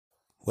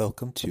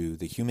Welcome to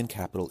the Human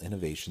Capital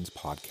Innovations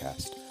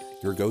Podcast,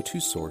 your go-to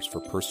source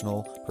for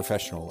personal,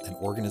 professional, and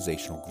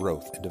organizational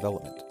growth and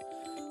development.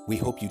 We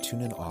hope you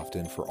tune in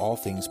often for all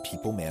things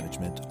people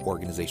management,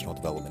 organizational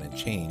development and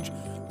change,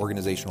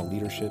 organizational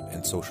leadership,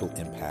 and social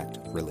impact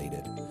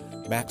related.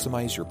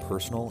 Maximize your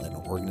personal and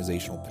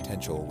organizational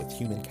potential with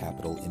Human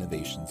Capital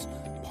Innovations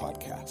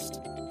Podcast.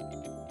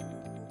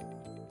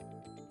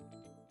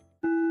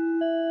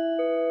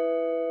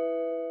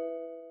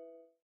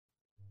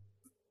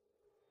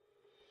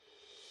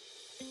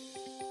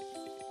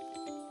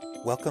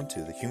 Welcome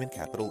to the Human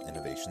Capital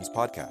Innovations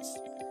Podcast.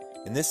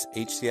 In this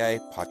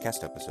HCI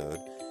podcast episode,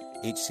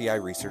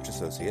 HCI Research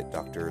Associate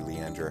Dr.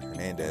 Leandra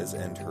Hernandez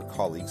and her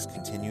colleagues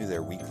continue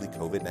their weekly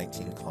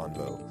COVID-19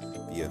 Convo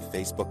via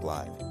Facebook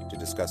Live to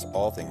discuss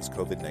all things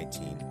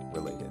COVID-19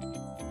 related.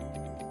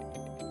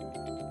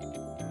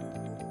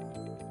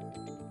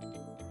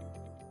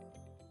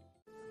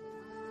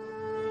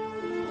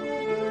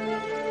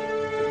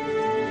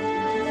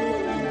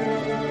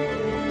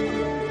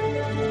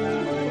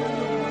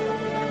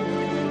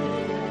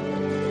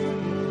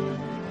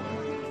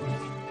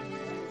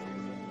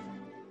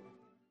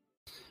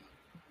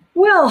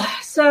 Well,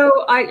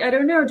 so I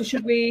don't know.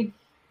 Should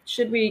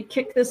we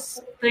kick this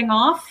thing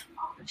off?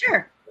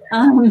 Sure.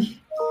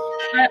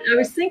 I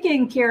was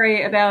thinking,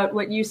 Kari, about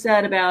what you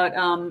said about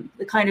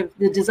the kind of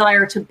the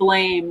desire to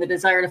blame, the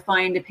desire to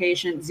find a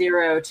patient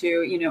zero,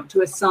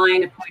 to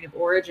assign a point of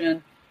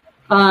origin,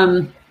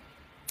 and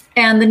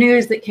the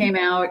news that came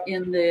out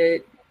in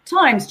the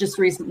Times just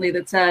recently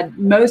that said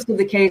most of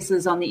the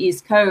cases on the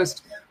East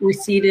Coast were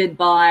seeded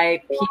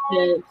by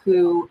people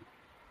who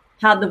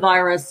had the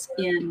virus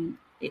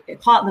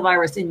caught the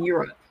virus in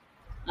Europe.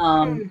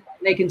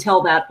 They can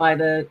tell that by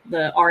the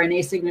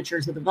RNA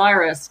signatures of the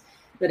virus,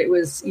 that it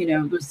was,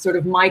 those sort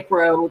of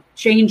micro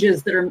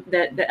changes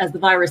that as the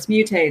virus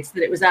mutates,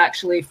 that it was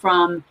actually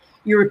from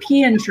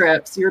European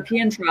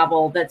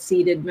travel that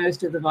seeded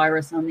most of the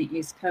virus on the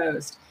East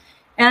Coast.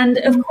 And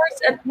of course,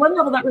 at one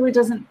level, that really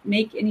doesn't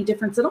make any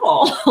difference at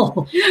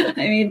all. I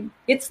mean,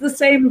 it's the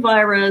same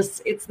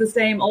virus, it's the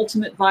same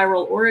ultimate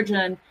viral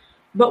origin.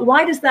 But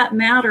why does that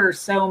matter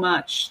so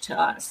much to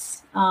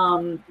us?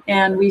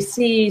 And we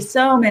see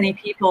so many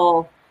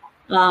people,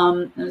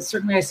 and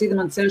certainly I see them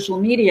on social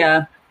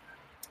media,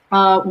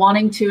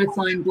 wanting to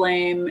assign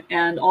blame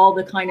and all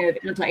the kind of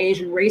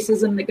anti-Asian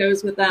racism that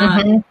goes with that.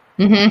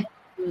 Mm-hmm.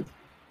 Mm-hmm.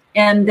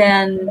 And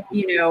then,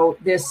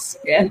 this,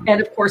 and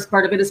of course,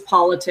 part of it is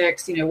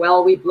politics.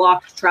 We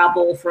blocked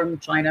travel from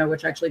China,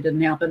 which actually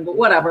didn't happen, but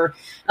whatever.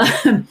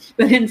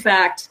 But in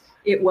fact,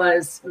 it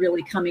was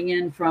really coming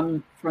in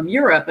from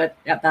Europe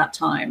at that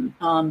time.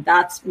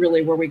 That's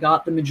really where we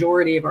got the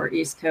majority of our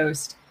East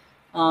Coast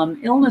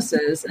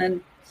illnesses.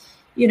 And,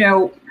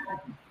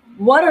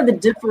 what are the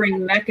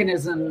differing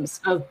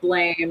mechanisms of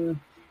blame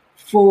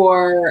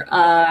for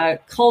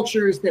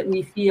cultures that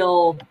we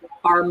feel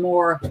are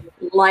more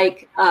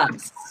like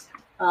us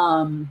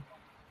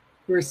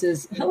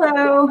versus,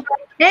 hello.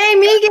 Hey,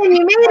 Meaghan,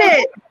 you made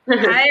it.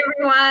 Hi,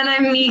 everyone.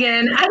 I'm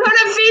Meaghan. I don't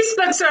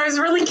have Facebook, so I was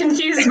really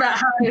confused about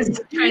how I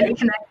was trying to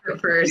connect at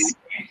first.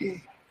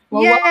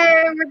 Well,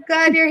 yay, we're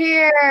glad you're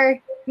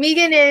here.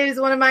 Meaghan is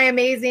one of my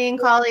amazing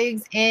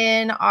colleagues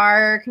in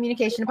our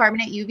communication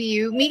department at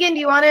UVU. Meaghan, do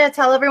you want to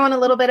tell everyone a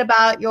little bit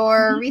about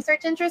your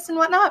research interests and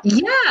whatnot?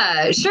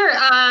 Yeah, sure.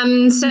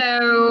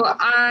 So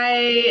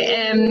I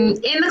am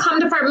in the comm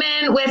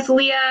department with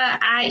Leah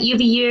at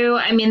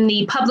UVU. I'm in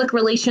the public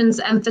relations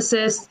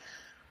emphasis.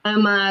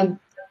 I'm a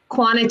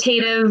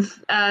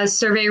quantitative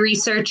survey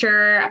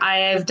researcher.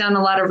 I've done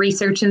a lot of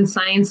research in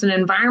science and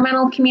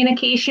environmental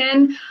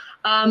communication.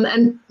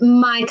 And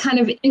my kind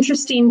of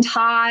interesting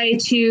tie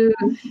to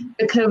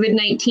the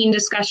COVID-19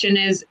 discussion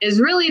is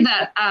really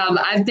that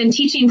I've been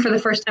teaching for the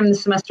first time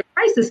this semester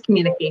crisis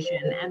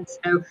communication. And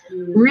so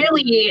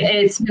really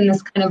it's been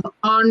this kind of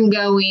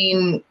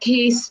ongoing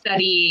case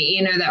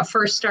study, that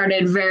first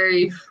started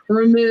very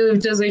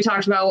removed as we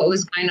talked about what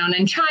was going on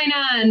in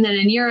China and then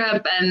in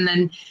Europe and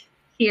then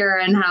here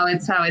and how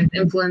it's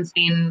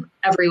influencing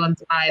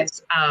everyone's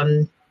lives.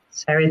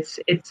 So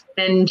it's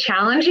been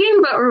challenging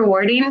but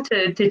rewarding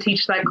to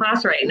teach that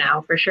class right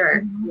now, for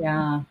sure.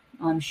 Yeah,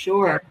 I'm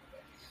sure.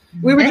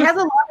 It has a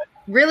lot of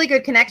really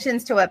good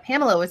connections to what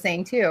Pamela was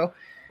saying too.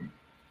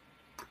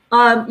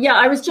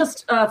 I was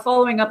just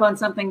following up on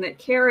something that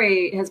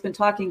Kari has been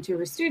talking to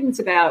her students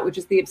about, which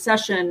is the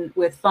obsession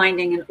with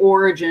finding an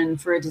origin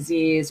for a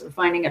disease or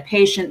finding a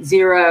patient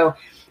zero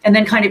and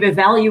then kind of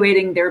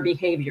evaluating their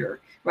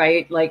behavior,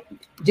 right? Like,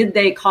 did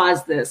they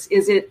cause this?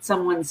 Is it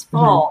someone's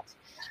fault?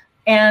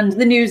 And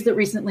the news that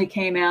recently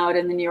came out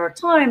in the New York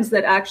Times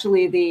that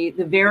actually the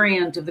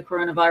variant of the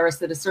coronavirus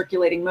that is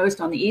circulating most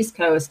on the East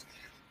Coast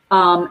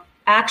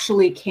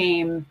actually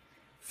came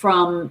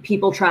from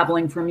people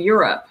traveling from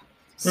Europe.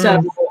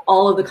 So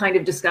all of the kind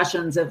of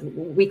discussions of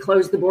we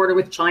closed the border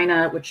with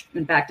China, which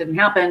in fact didn't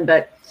happen,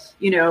 but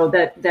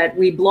that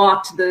we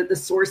blocked the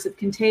source of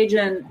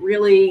contagion,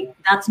 really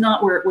that's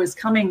not where it was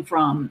coming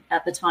from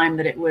at the time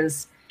that it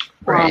was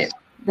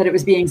that it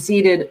was being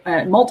seeded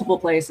at multiple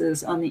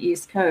places on the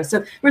East Coast.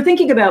 So we're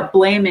thinking about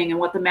blaming and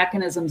what the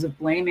mechanisms of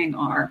blaming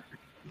are.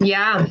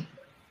 Yeah.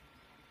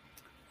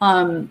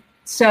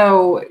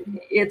 So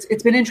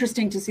it's been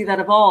interesting to see that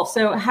evolve.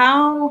 So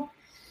how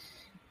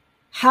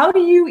do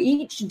you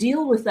each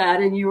deal with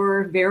that in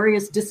your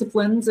various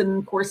disciplines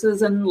and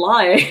courses and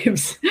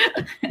lives?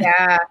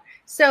 Yeah.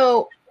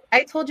 So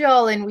I told you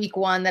all in week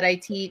 1 that I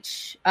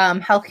teach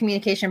health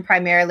communication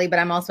primarily, but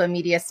I'm also a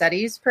media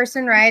studies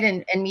person, right?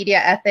 And media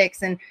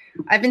ethics. And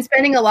I've been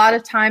spending a lot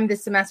of time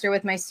this semester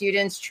with my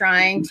students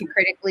trying to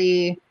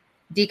critically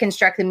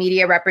deconstruct the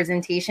media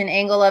representation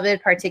angle of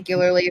it,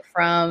 particularly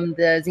from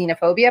the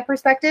xenophobia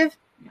perspective.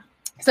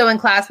 So in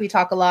class, we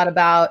talk a lot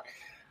about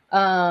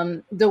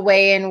the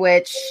way in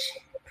which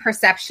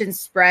perceptions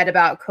spread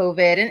about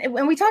COVID.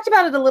 And we talked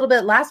about it a little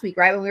bit last week,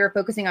 right? When we were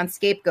focusing on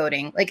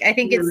scapegoating. Like, I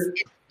think it's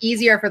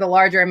easier for the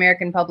larger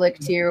American public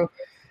to,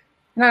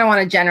 and I don't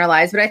want to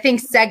generalize, but I think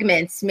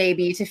segments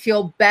maybe to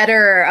feel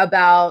better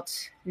about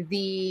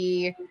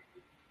the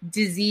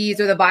disease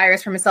or the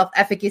virus from a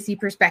self-efficacy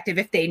perspective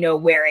if they know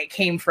where it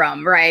came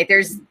from, right?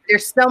 There's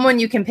someone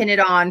you can pin it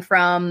on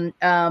from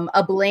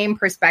a blame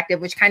perspective,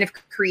 which kind of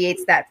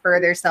creates that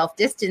further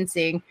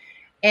self-distancing.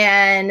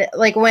 And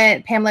like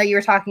when Pamela, you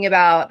were talking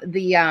about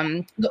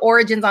the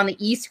origins on the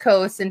East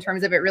Coast in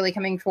terms of it really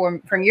coming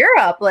from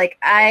Europe, like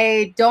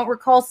I don't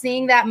recall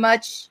seeing that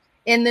much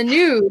in the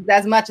news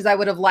as much as I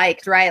would have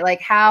liked, right?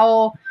 Like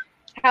how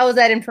is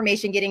that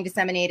information getting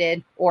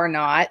disseminated or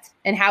not?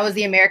 And how is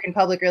the American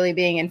public really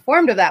being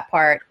informed of that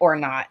part or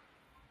not?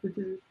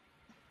 Mm-hmm.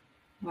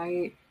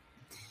 Right.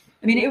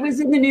 I mean, it was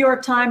in the New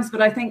York Times,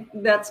 but I think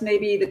that's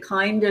maybe the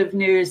kind of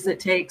news that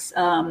takes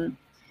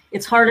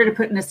it's harder to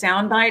put in a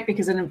soundbite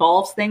because it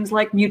involves things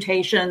like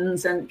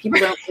mutations and people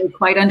don't really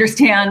quite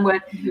understand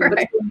what's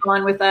going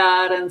on with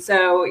that. And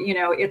so,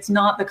 it's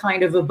not the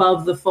kind of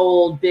above the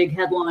fold big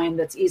headline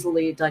that's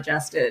easily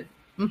digested.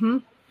 Mm-hmm.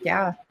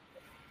 Yeah.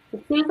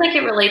 It seems like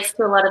it relates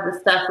to a lot of the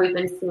stuff we've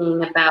been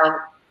seeing about,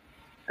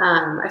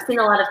 I've seen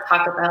a lot of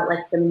talk about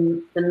like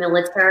the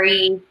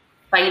military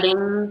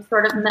fighting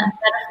sort of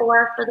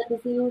metaphor for the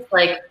disease.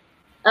 Like,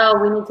 oh,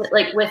 we need to,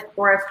 like with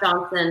Boris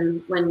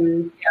Johnson,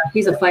 when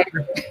he's a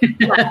fighter.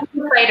 He's a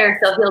fighter,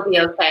 so he'll be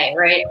okay,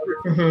 right?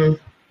 Mm-hmm.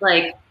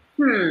 Like,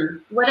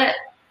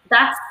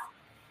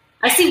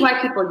 I see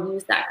why people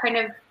use that kind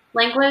of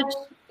language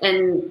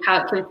and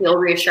how it can feel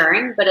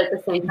reassuring, but at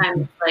the same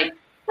time, it's like,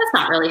 that's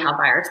not really how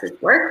viruses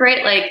work,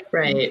 right? Like,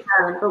 right.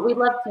 But we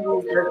love to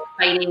use those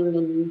fighting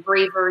and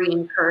bravery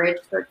and courage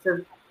sorts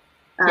of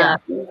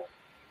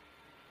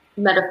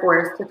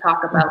metaphors to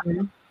talk about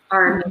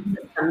our immune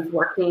systems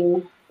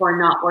working or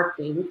not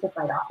working to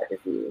fight off a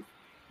disease.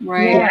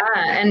 Right. Yeah.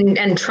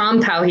 And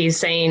Trump, how he's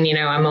saying,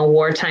 I'm a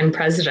wartime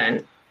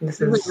president.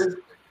 This is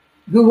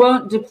who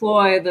won't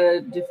deploy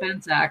the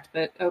Defense Act,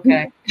 but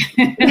okay.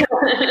 And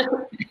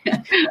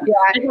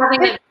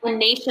having a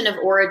nation of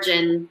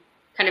origin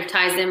kind of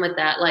ties in with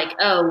that. Like,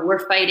 oh,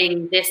 we're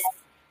fighting this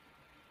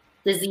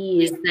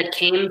disease that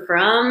came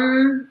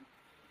from,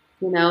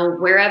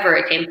 wherever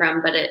it came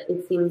from, but it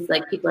seems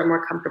like people are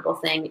more comfortable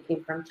saying it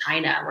came from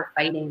China. We're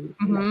fighting.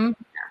 Mm-hmm.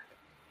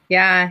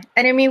 Yeah.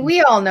 And I mean,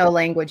 we all know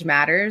language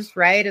matters,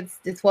 right?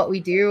 It's what we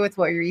do. It's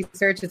what we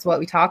research. It's what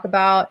we talk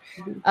about.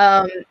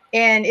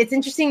 And it's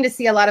interesting to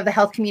see a lot of the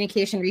health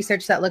communication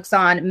research that looks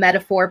on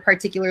metaphor,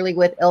 particularly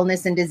with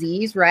illness and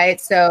disease,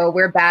 right? So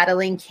we're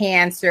battling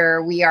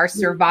cancer. We are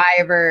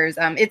survivors.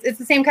 It's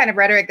the same kind of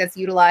rhetoric that's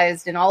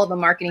utilized in all of the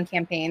marketing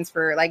campaigns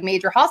for like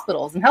major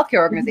hospitals and healthcare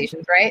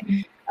organizations, right?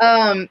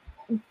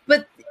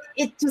 But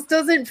it just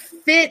doesn't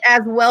fit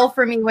as well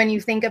for me when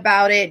you think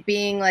about it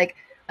being like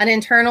an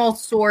internal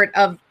sort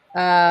of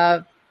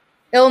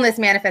illness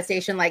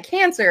manifestation like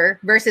cancer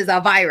versus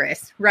a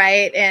virus,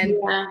 right? And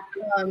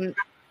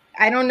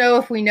I don't know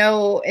if we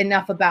know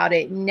enough about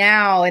it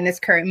now in this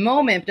current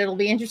moment, but it'll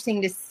be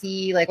interesting to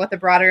see like what the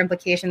broader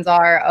implications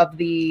are of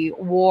the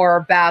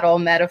war battle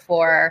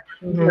metaphor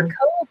for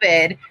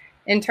COVID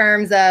in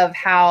terms of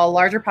how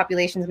larger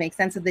populations make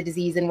sense of the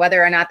disease and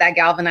whether or not that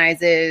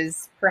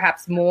galvanizes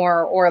perhaps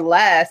more or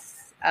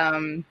less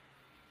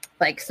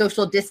like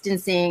social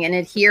distancing and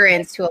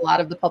adherence to a lot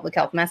of the public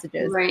health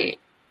messages. Right.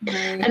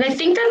 And I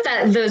think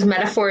that those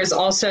metaphors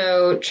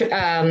also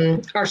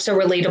are so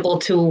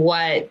relatable to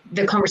what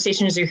the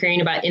conversations you're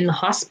hearing about in the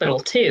hospital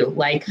too.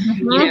 Like,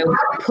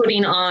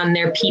 putting on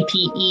their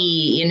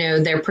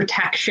PPE, their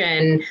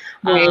protection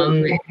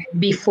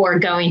before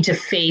going to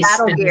face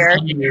the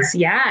disease.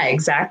 Yeah,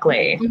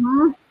 exactly.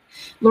 Mm-hmm.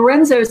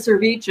 Lorenzo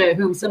Cerviche,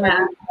 whom some of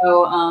you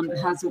know,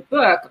 has a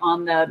book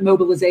on the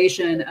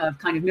mobilization of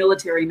kind of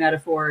military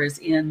metaphors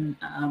in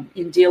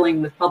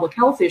dealing with public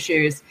health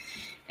issues.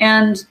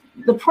 And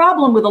the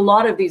problem with a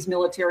lot of these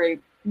military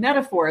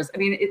metaphors, I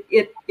mean,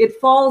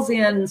 it falls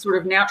in sort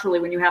of naturally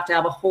when you have to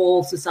have a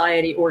whole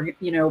society or,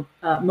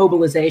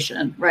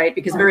 mobilization, right?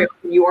 Because very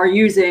often you are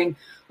using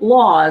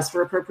laws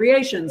for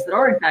appropriations that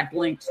are in fact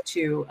linked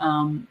to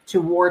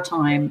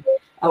wartime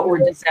or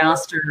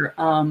disaster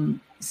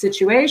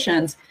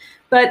situations.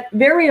 But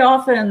very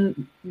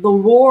often the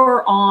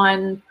war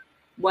on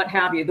what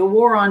have you, the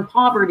war on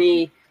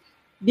poverty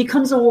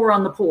becomes a war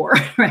on the poor,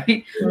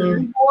 right?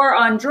 The war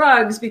on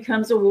drugs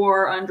becomes a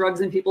war on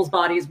drugs in people's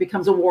bodies,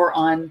 becomes a war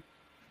on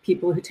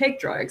people who take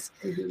drugs.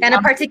 And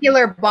a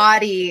particular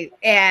body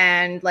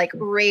and like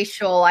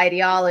racial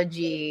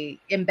ideology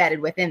embedded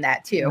within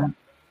that too.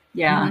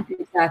 Yeah,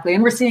 exactly.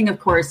 And we're seeing, of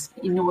course,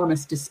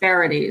 enormous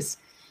disparities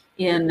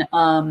in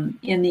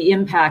the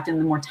impact and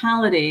the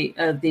mortality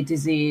of the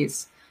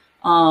disease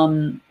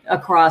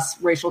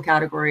across racial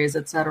categories,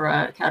 et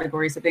cetera,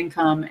 categories of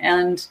income.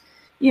 And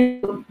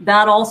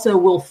that also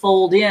will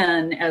fold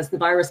in as the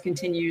virus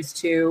continues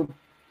to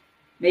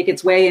make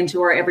its way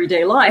into our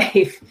everyday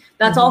life.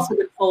 That's also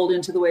going to fold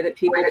into the way that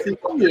people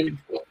perceive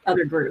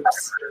other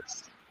groups.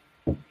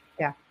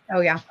 Yeah.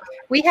 Oh, yeah.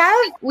 We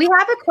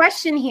have a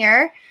question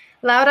here.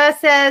 Laura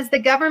says, the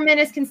government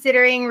is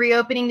considering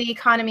reopening the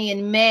economy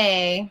in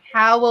May.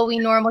 How will we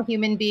normal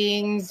human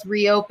beings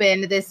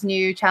reopen this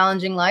new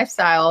challenging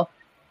lifestyle?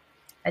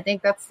 I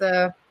think that's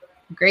a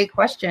great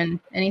question.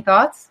 Any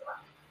thoughts?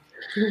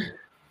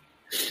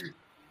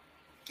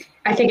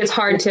 I think it's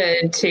hard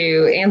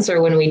to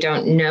answer when we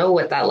don't know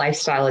what that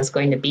lifestyle is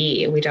going to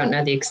be. We don't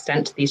know the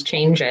extent to these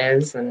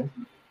changes. And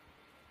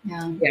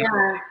yeah.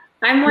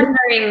 I'm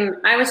wondering,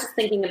 I was just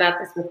thinking about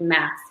this with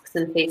masks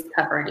and face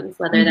coverings,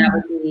 whether that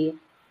would be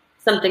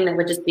something that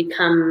would just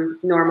become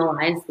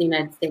normalized in the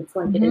United States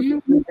like it is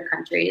in other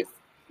countries.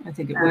 I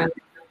think it would.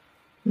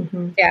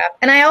 Yeah.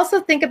 And I also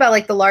think about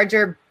like the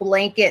larger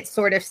blanket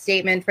sort of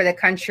statement for the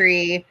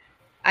country,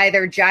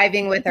 either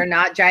jiving with or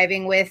not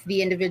jiving with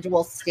the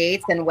individual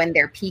states and when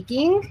they're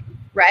peaking,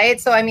 right?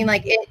 So, I mean,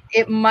 like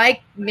it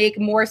might make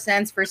more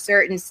sense for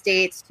certain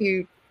states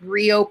to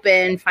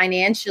reopen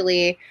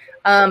financially,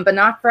 but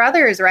not for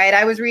others, right?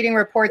 I was reading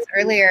reports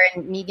earlier,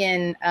 and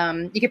Meaghan,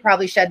 you could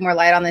probably shed more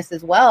light on this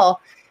as well.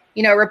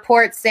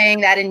 Reports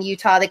saying that in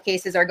Utah, the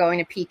cases are going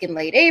to peak in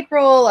late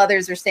April.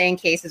 Others are saying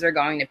cases are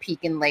going to peak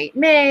in late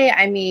May.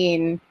 I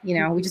mean,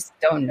 we just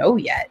don't know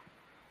yet.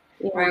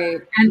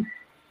 Right. And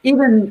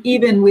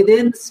even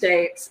within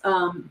states,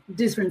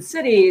 different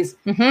cities,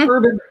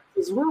 urban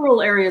versus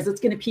rural areas, it's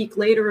going to peak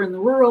later in the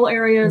rural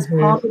areas,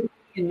 probably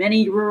in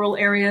many rural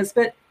areas,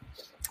 but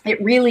it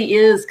really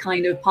is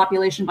kind of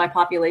population by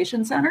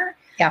population center.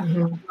 Yeah.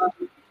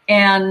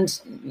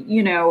 And,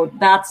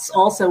 that's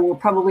also, we're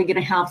probably going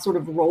to have sort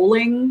of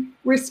rolling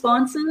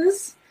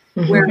responses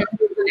where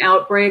there's an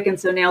outbreak. And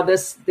so now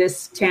this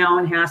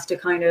town has to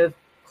kind of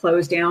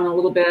close down a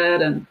little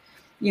bit. And,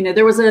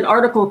 there was an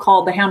article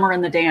called The Hammer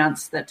and the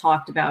Dance that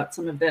talked about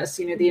some of this,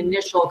 the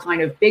initial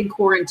kind of big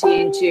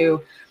quarantine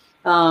to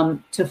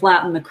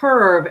flatten the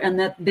curve. And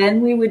that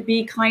then we would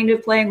be kind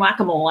of playing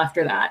whack-a-mole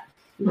after that.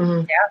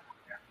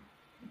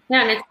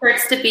 Yeah, and it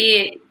starts to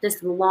be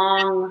this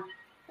long,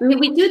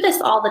 we do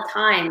this all the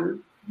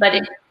time, but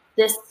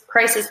this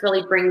crisis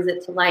really brings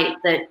it to light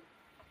that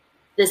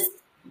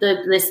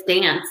this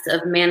dance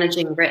of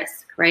managing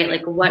risk, right?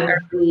 Like what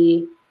are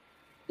we,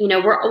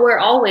 we're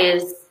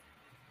always,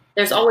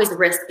 there's always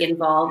risk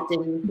involved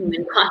in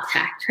human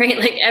contact, right?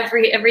 Like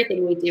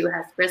everything we do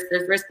has risk.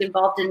 There's risk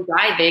involved in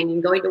driving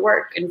and going to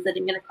work and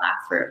sitting in a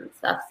classroom and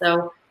stuff.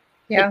 So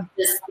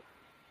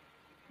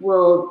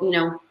we'll,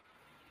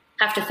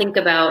 have to think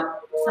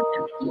about,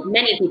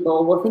 many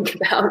people will think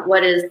about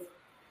what is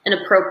an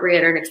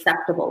appropriate or an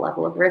acceptable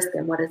level of risk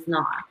and what is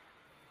not.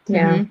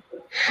 Yeah.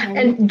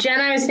 And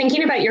Jen, I was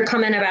thinking about your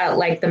comment about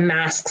like the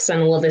masks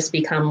and will this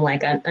become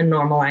like a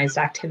normalized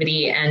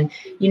activity? And,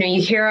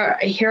 you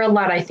hear a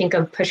lot, I think,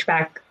 of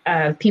pushback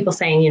of people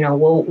saying,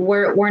 well,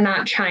 we're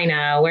not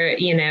China,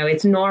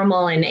 it's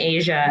normal in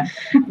Asia.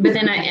 But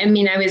then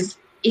I was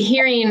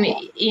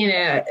hearing,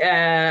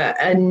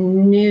 a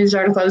news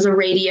article, it was a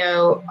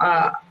radio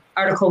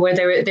article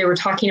where they were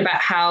talking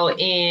about how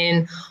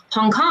in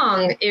Hong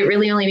Kong, it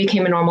really only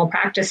became a normal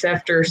practice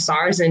after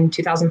SARS in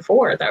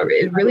 2004. Though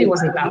it really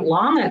wasn't that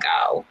long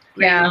ago.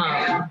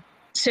 Yeah.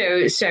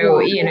 So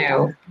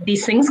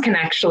these things can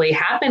actually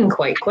happen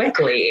quite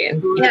quickly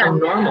and become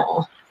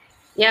normal.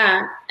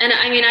 Yeah. And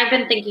I've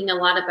been thinking a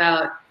lot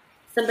about,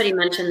 somebody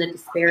mentioned the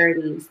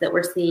disparities that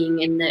we're seeing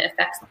in the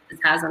effects that this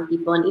has on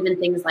people, and even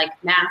things like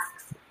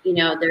masks.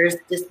 There's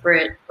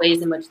disparate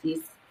ways in which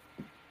these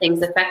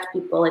things affect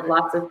people. Like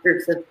lots of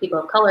groups of people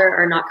of color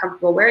are not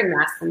comfortable wearing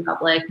masks in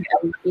public.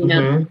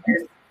 And,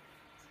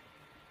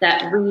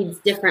 that reads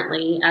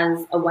differently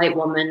as a white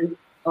woman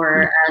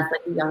or as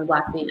like a young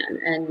Black man.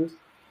 And,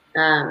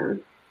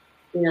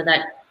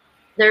 that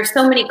there are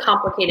so many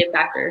complicated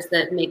factors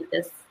that make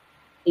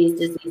these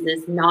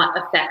diseases not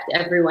affect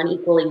everyone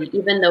equally,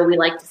 even though we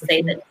like to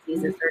say that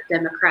diseases are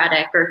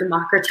democratic or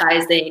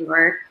democratizing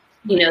or,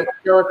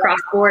 go across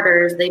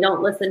borders. They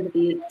don't listen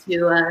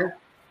to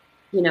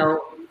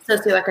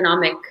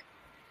socioeconomic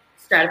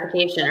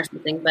stratification or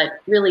something, but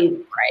really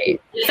the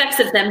effects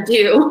of them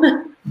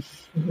do.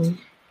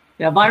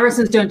 Yeah,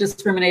 viruses don't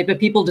discriminate, but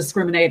people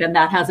discriminate, and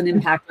that has an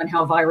impact on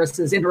how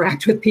viruses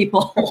interact with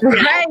people.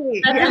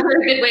 Right. That's a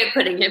very good way of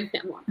putting it.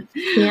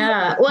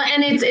 Yeah. Well,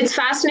 and it's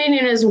fascinating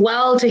as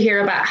well to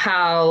hear about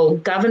how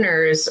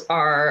governors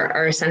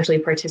are essentially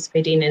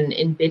participating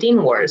in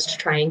bidding wars to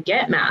try and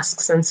get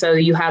masks. And so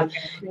you have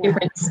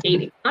different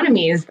state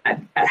economies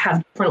that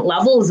have different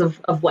levels of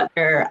what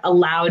they're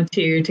allowed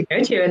to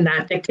go to, and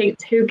that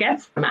dictates who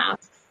gets the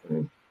masks.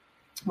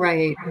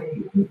 Right.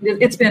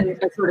 It's been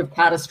a sort of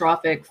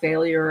catastrophic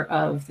failure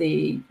of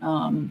the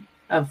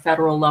of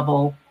federal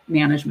level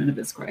management of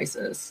this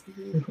crisis,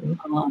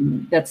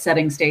 that's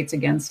setting states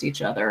against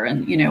each other.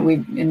 And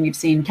we've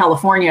seen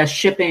California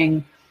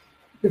shipping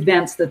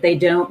events that they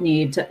don't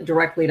need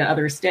directly to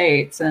other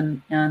states,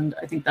 and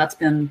I think that's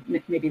been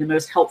maybe the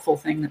most helpful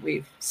thing that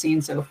we've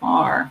seen so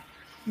far.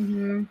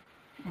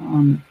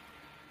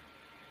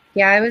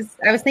 Yeah, I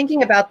was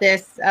thinking about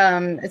this,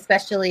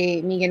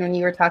 especially Meaghan, when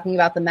you were talking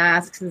about the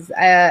masks.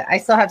 I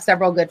still have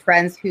several good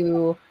friends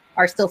who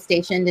are still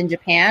stationed in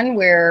Japan,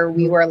 where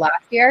we were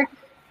last year,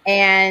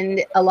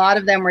 and a lot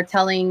of them were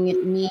telling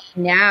me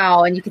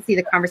now, and you can see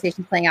the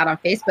conversations playing out on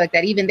Facebook,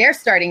 that even they're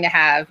starting to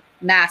have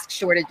mask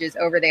shortages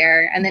over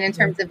there. And then in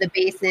terms of the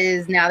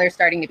bases, now they're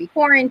starting to be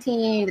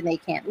quarantined and they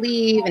can't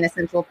leave, and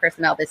essential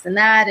personnel, this and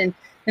that, and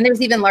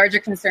there's even larger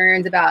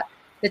concerns about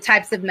the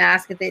types of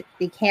masks that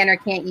they can or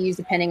can't use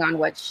depending on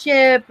what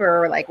ship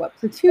or like what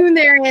platoon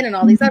they're in and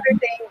all these other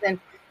things.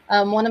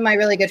 And one of my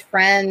really good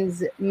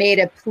friends made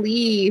a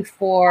plea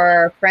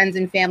for friends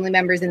and family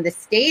members in the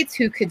States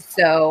who could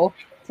sew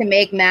to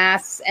make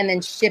masks and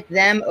then ship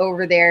them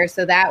over there.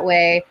 So that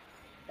way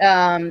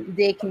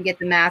they can get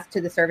the mask to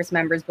the service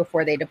members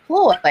before they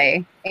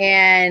deploy.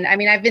 And I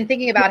mean, I've been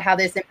thinking about how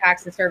this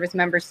impacts the service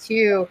members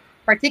too,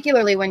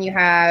 particularly when you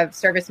have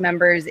service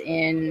members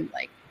in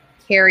like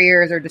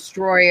carriers or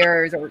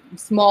destroyers or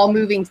small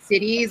moving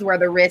cities where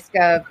the risk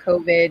of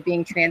COVID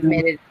being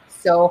transmitted is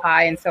so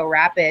high and so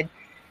rapid.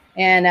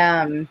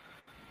 And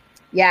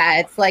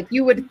it's like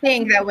you would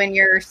think that when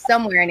you're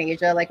somewhere in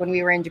Asia, like when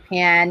we were in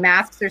Japan,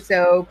 masks are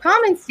so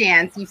common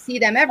sense. You see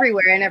them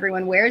everywhere and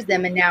everyone wears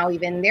them. And now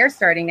even they're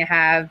starting to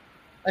have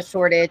a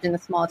shortage in the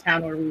small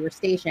town where we were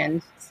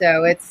stationed.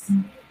 So it's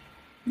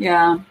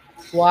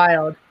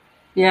wild.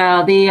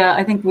 Yeah,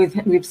 I think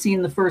we've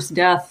seen the first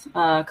death,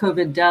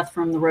 COVID death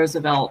from the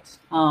Roosevelt,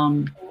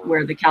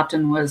 where the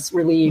captain was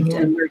relieved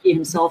and where he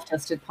himself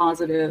tested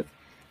positive.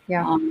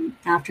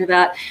 After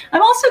that,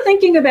 I'm also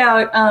thinking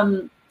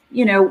about,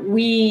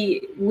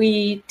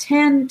 we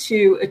tend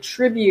to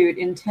attribute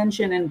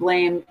intention and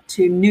blame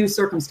to new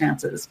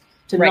circumstances,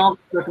 to novel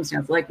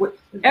circumstances. Like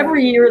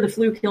every year, the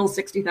flu kills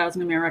 60,000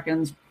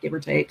 Americans, give or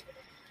take,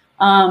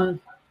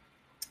 and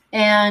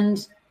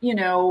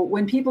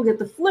when people get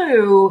the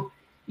flu,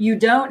 you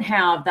don't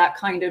have that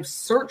kind of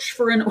search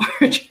for an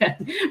origin.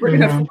 We're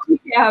going to find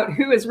out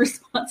who is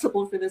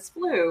responsible for this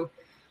flu,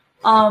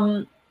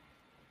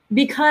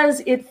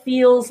 because it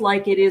feels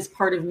like it is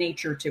part of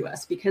nature to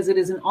us, because it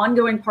is an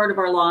ongoing part of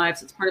our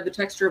lives. It's part of the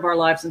texture of our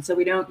lives. And so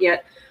we don't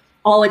get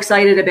all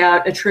excited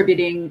about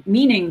attributing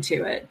meaning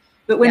to it.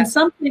 But when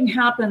something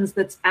happens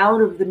that's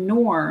out of the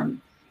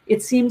norm,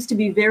 it seems to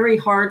be very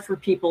hard for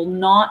people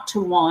not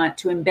to want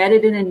to embed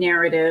it in a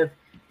narrative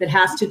that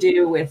has to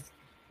do with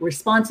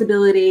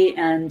responsibility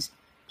and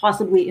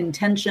possibly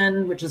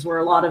intention, which is where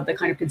a lot of the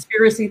kind of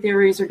conspiracy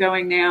theories are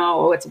going now.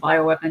 Oh, it's a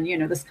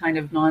bioweapon, this kind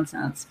of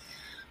nonsense.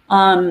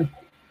 And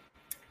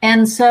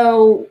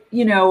so,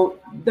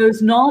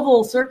 those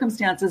novel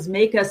circumstances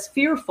make us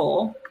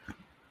fearful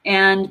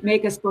and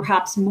make us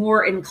perhaps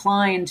more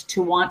inclined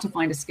to want to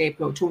find a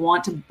scapegoat, to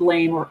want to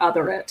blame or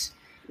other it,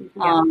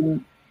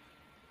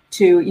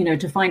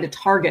 to find a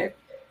target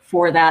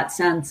for that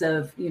sense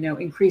of,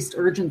 increased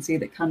urgency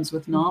that comes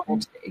with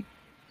novelty.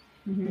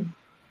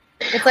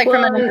 It's like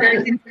from an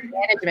emergency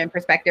management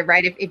perspective,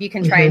 right? If you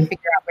can try and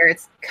figure out where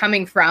it's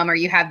coming from, or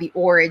you have the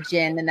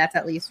origin, then that's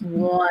at least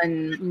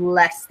one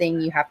less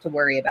thing you have to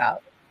worry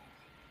about.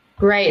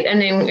 Right.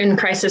 And in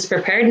crisis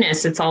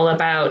preparedness, it's all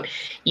about,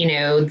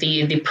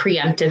 the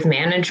preemptive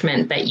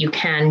management that you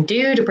can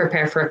do to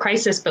prepare for a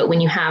crisis. But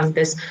when you have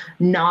this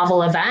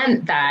novel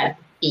event that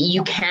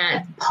you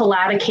can't pull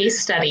out a case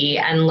study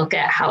and look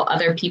at how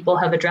other people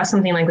have addressed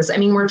something like this. I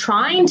mean, we're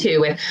trying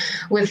to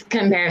with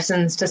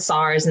comparisons to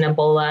SARS and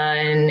Ebola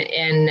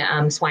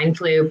and swine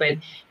flu, but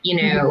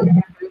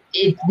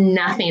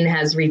nothing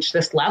has reached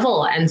this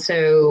level, and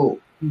so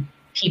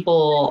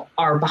people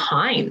are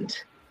behind.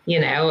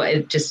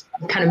 Just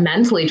kind of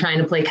mentally trying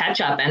to play catch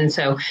up. And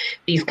so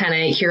these kind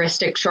of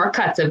heuristic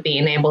shortcuts of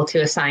being able to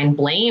assign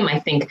blame, I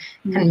think,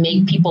 can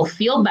make people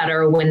feel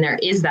better when there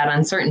is that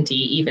uncertainty,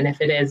 even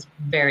if it is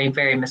very,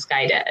 very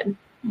misguided.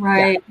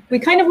 Right. Yeah. We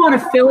kind of want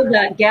to fill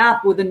that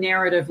gap with a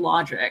narrative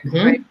logic,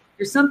 right?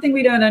 There's something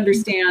we don't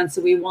understand,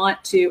 so we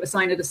want to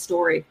assign it a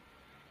story,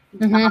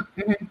 an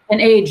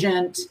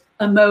agent,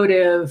 a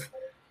motive,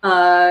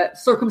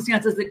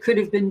 circumstances that could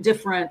have been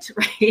different,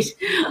 right?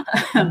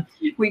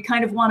 We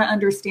kind of want to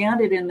understand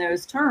it in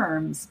those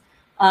terms,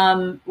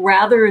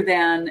 rather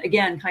than,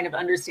 again, kind of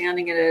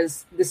understanding it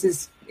as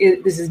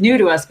this is new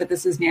to us, but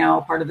this is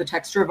now part of the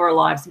texture of our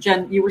lives.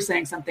 Jenn, you were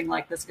saying something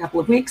like this a couple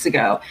of weeks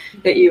ago,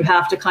 that you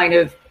have to kind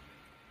of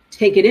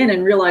take it in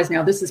and realize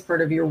now this is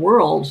part of your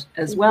world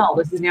as well.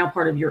 This is now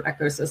part of your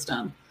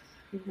ecosystem.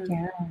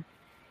 Yeah.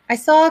 I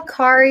saw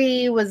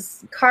Kari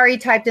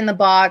typed in the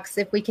box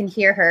if we can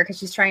hear her because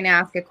she's trying to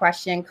ask a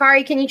question.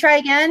 Kari, can you try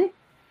again?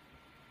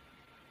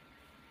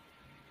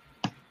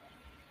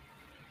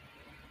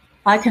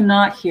 I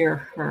cannot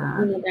hear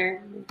her.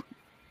 Neither.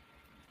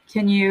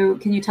 Can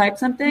you type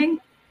something?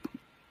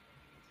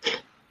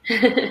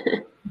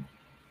 Okay.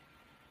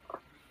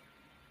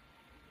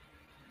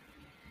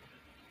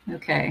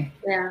 Okay.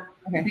 Yeah.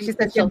 She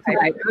said she'll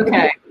type.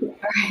 Okay. All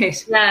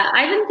right. Yeah,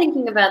 I've been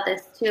thinking about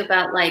this too,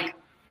 about like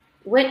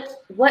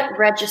what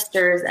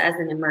registers as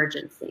an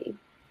emergency,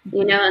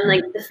 you know, and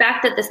like the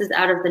fact that this is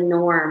out of the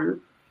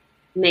norm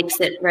makes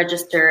it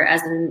register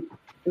as an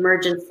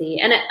emergency.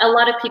 And a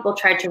lot of people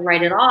try to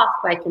write it off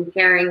by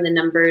comparing the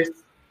numbers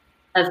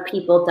of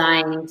people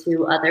dying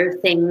to other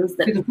things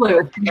that the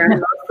flu.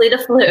 Mostly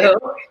the flu.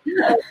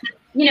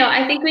 You know,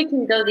 I think we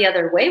can go the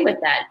other way with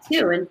that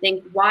too and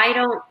think, why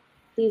don't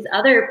these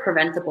other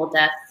preventable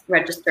deaths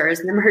register as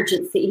an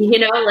emergency? You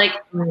know, like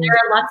there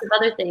are lots of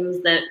other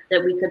things that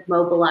we could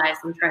mobilize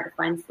and try to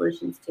find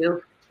solutions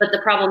to. But the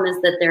problem is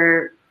that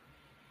they're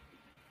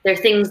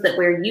things that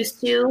we're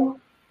used to,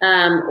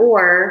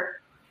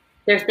 or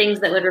they're things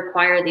that would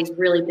require these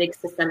really big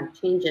systemic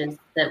changes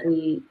that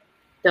we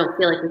don't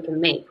feel like we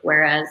can make.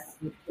 Whereas,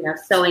 you know,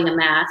 sewing a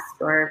mask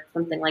or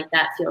something like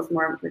that feels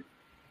more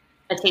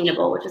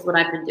attainable, which is what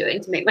I've been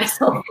doing to make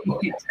myself feel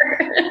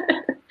better.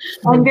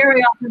 And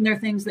very often they're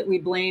things that we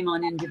blame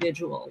on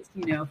individuals.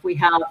 You know, if we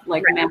have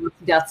like mass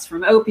deaths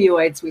from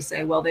opioids, we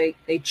say, well, they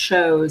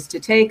chose to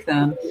take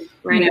them.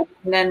 Right. You know,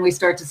 and then we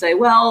start to say,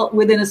 well,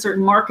 within a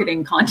certain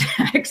marketing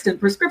context and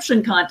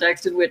prescription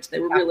context in which they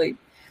were really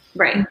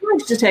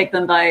encouraged to take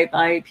them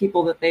by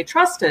people that they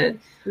trusted.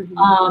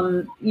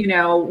 You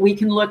know, we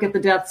can look at the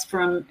deaths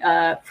from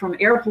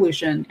air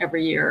pollution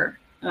every year,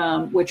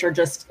 which are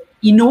just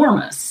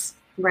enormous.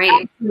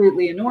 Right.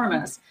 Absolutely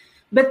enormous.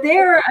 But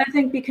there, I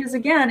think, because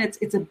again,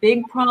 it's a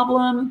big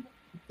problem.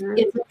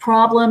 It's a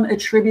problem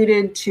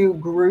attributed to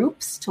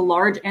groups, to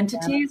large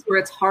entities, where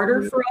it's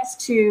harder for us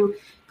to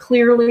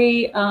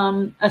clearly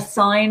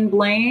assign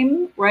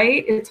blame,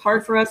 right? It's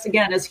hard for us,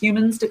 again, as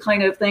humans to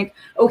kind of think,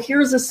 oh,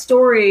 here's a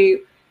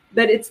story,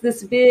 but it's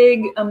this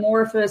big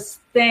amorphous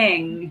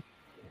thing,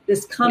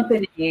 this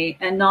company,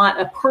 and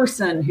not a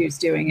person who's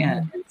doing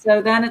it. And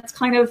so then it's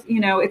kind of, you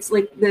know, it's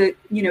like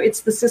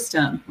it's the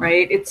system,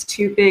 right? It's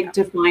too big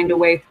to find a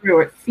way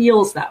through. It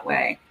feels that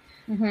way.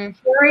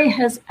 Kari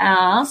has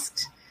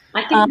asked.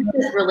 I think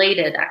this is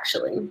related,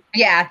 actually.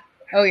 Yeah.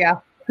 Oh, yeah.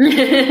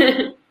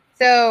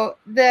 So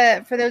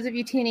for those of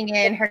you tuning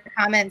in, her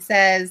comment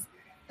says,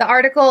 the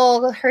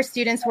article her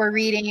students were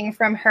reading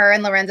from her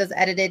and Lorenzo's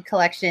edited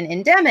collection,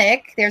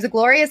 Endemic, there's a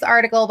glorious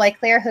article by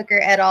Claire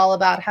Hooker et al.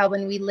 About how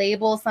when we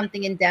label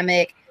something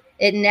endemic,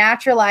 it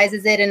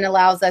naturalizes it and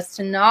allows us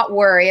to not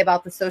worry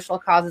about the social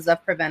causes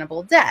of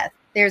preventable death.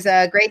 There's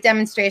a great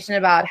demonstration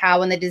about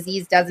how when the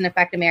disease doesn't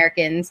affect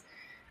Americans,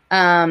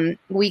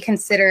 we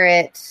consider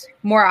it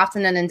more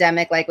often an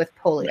endemic, like with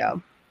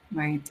polio.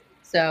 Right.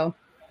 So.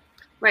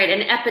 Right.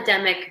 An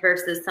epidemic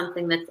versus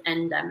something that's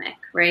endemic,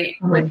 right?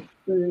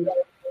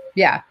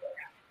 Yeah.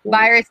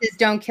 Viruses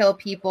don't kill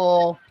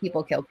people.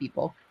 People kill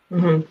people.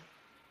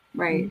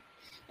 Right.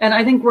 And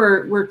I think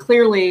we're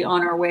clearly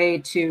on our way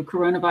to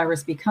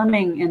coronavirus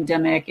becoming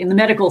endemic in the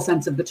medical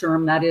sense of the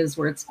term. That is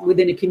where it's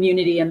within a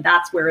community and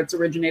that's where it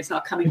originates,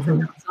 not coming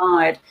from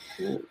outside.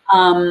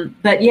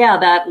 But yeah,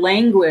 that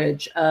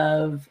language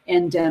of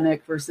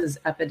endemic versus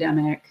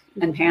epidemic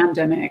and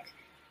pandemic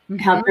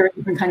have very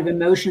different kind of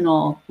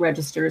emotional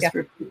registers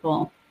for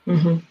people.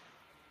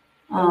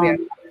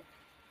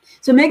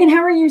 So Meaghan,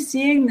 how are you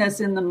seeing this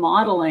in the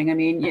modeling? I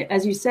mean,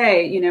 as you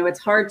say, you know, it's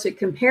hard to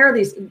compare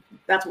these.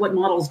 That's what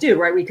models do,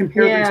 right? We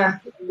compare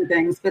these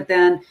things, but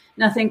then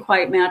nothing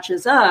quite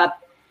matches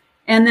up.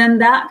 And then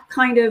that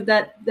kind of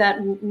that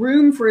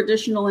room for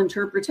additional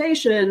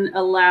interpretation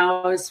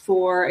allows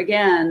for,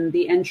 again,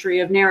 the entry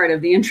of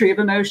narrative, the entry of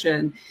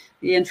emotion,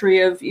 the entry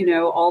of, you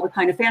know, all the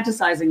kind of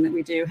fantasizing that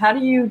we do. How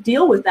do you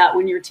deal with that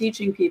when you're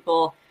teaching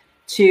people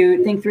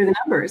to think through the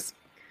numbers?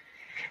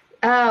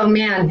 Oh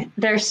man,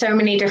 there's so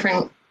many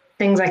different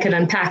things I could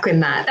unpack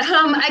in that.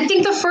 I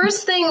think the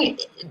first thing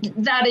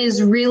that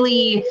is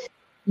really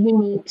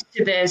unique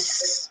to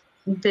this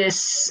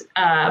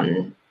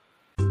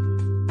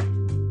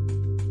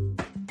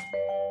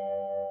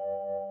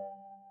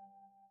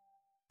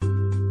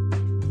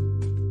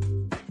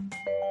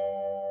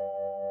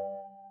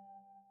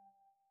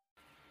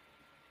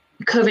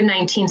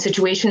COVID-19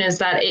 situation is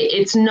that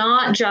it's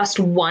not just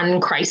one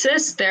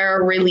crisis. There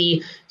are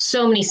really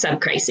so many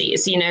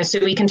sub-crises, you know, so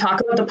we can talk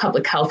about the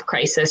public health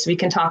crisis. We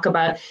can talk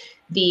about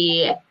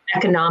the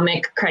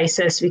economic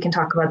crisis. We can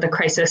talk about the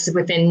crisis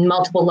within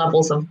multiple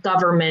levels of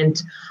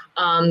government,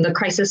 the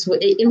crisis,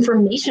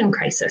 information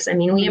crisis. I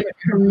mean, we have a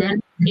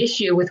tremendous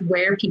issue with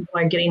where people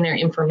are getting their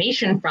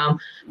information from,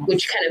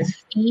 which kind of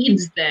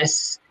feeds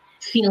this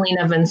feeling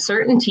of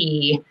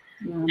uncertainty.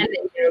 And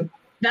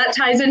that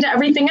ties into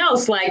everything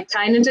else, like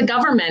tying into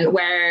government,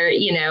 where,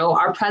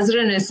 our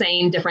president is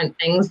saying different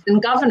things than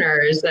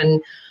governors.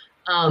 And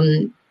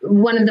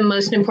one of the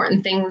most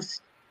important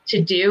things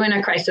to do in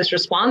a crisis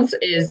response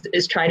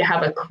is try to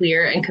have a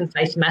clear and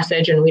concise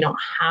message. And we don't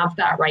have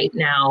that right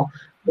now,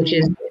 which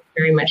is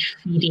very much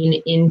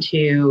feeding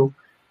into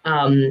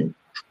some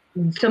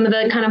of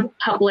the kind of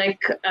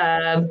public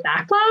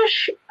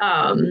backlash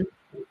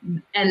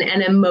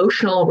and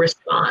emotional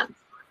response.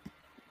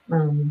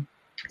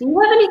 Do you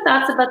have any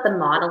thoughts about the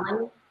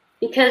modeling?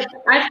 Because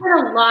I've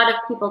heard a lot of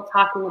people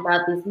talking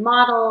about these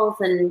models,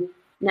 and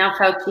now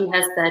Fauci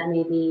has said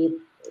maybe,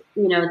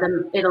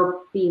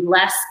 it'll be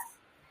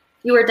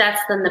fewer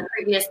deaths than the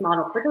previous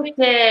model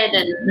predicted,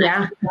 and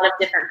a lot of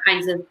different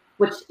kinds of,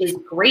 which is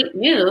great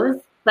news.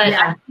 But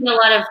I've seen a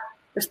lot of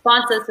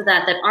responses to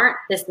that aren't,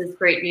 this is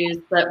great news,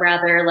 but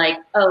rather like,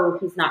 oh,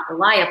 he's not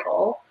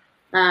reliable.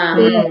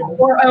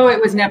 Or, oh, it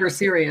was never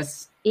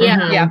serious. Yeah.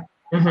 Mm-hmm. Yeah.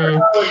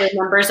 Mm-hmm. Oh, the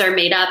numbers are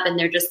made up and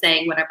they're just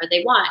saying whatever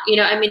they want. And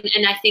I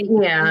think,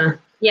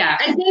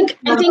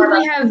 I think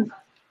we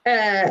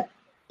have,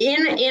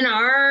 in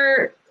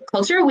our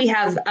culture, we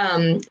have,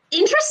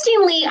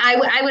 interestingly,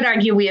 I would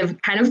argue we have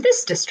kind of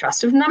this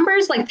distrust of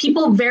numbers. Like,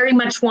 people very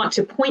much want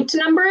to point to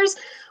numbers,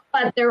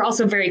 but they're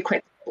also very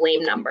quick to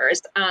blame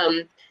numbers.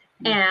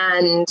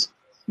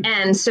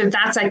 And so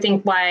that's, I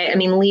think, why,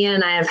 Leah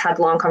and I have had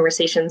long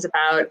conversations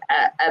about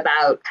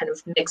kind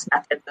of mixed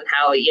methods and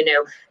how,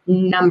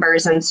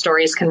 numbers and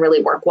stories can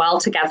really work well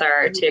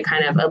together to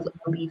kind of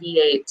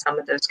alleviate some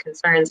of those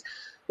concerns.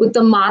 With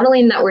the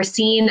modeling that we're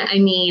seeing,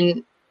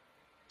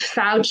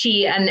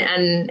 Fauci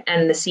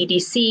and the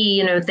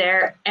CDC,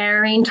 they're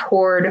erring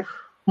toward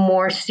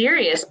more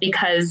serious,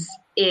 because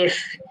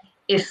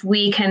if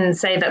we can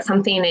say that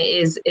something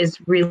is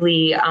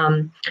really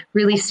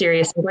really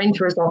serious and going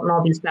to result in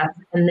all these deaths,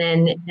 and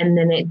then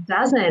it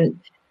doesn't,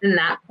 then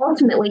that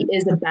ultimately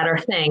is a better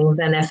thing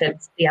than if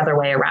it's the other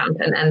way around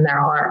and there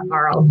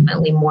are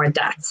ultimately more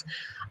deaths.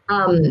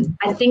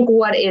 I think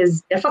what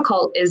is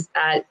difficult is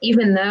that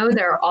even though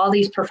there are all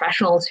these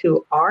professionals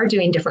who are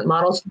doing different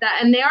models,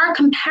 and they are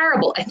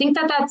comparable, I think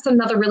that's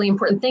another really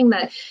important thing,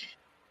 that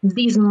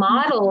these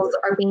models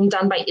are being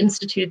done by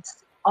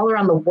institutes all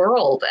around the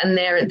world, and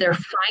they're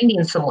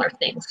finding similar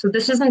things. So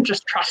this isn't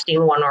just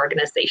trusting one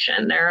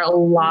organization. There are a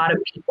lot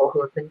of people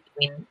who have been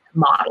doing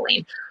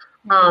modeling.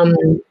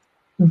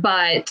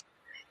 But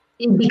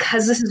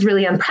because this is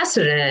really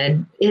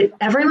unprecedented,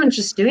 everyone's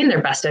just doing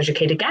their best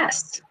educated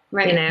guess.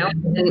 Right.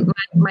 And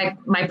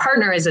my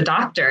partner is a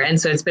doctor,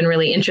 and so it's been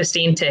really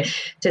interesting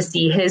to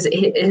see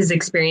his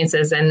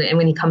experiences, and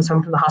when he comes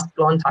home from the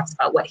hospital and talks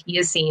about what he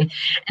is seeing.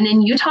 And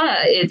in Utah,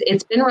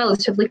 it's been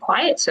relatively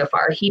quiet so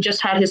far. He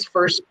just had his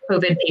first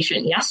COVID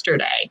patient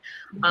yesterday.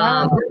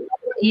 Wow.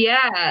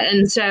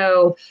 And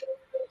so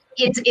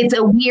it's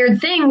a weird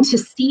thing to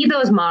see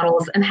those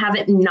models and have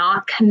it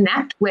not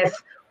connect with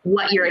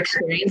what you're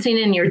experiencing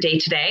in your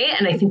day-to-day.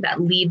 And I think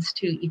that leads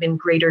to even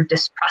greater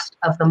distrust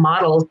of the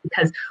models,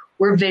 because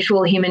we're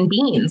visual human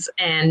beings,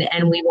 and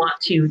we want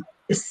to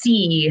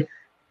see,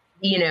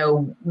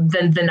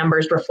 the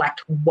numbers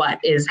reflect what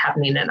is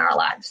happening in our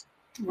lives.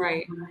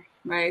 Right.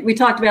 We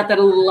talked about that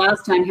a little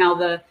last time, how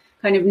the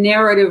kind of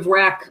narrative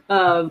wreck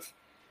of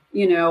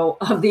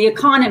the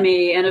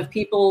economy and of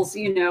people's,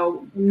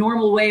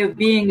 normal way of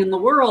being in the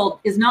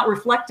world is not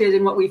reflected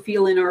in what we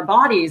feel in our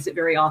bodies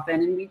very often.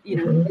 And we, as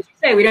you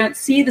say, we don't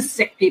see the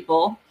sick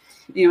people,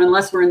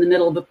 unless we're in the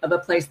middle of a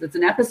place that's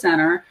an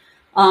epicenter,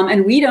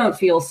 and we don't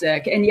feel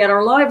sick, and yet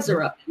our lives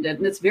are upended.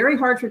 And it's very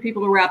hard for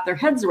people to wrap their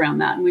heads around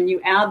that. And when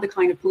you add the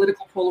kind of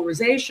political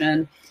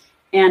polarization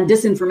and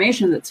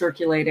disinformation that's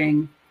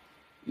circulating,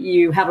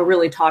 you have a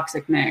really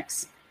toxic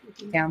mix.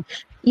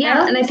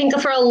 Yeah, and I think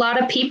for a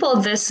lot of people,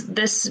 this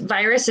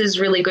virus is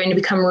really going to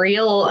become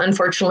real,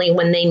 unfortunately,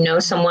 when they know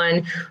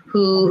someone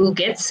who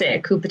gets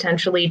sick, who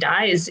potentially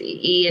dies.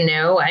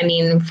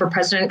 For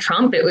President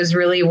Trump, it was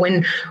really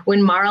when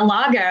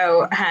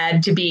Mar-a-Lago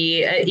had to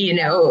be,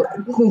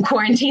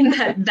 quarantined,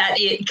 that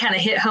it kind of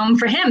hit home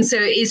for him.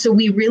 So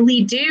we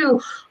really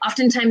do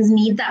oftentimes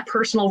need that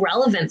personal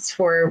relevance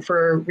for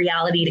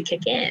reality to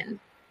kick in.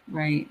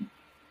 Right.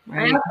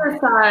 I also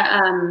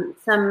saw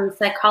some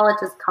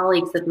psychologist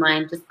colleagues of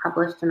mine just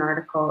published an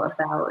article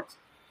about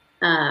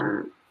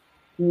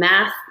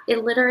math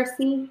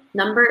illiteracy,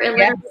 number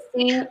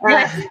illiteracy.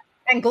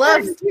 And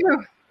gloves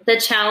too. The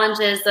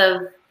challenges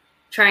of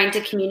trying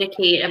to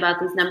communicate about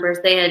these numbers.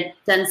 They had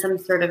done some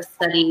sort of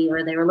study,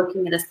 or they were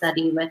looking at a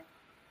study with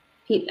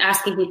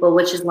asking people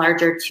which is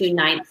larger,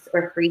 2/9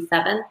 or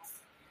 3/7.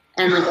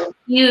 And like a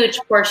huge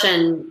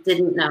portion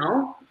didn't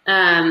know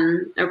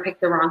or picked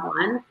the wrong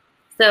one.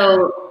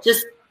 So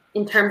just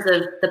in terms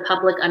of the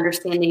public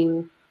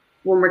understanding,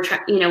 when we're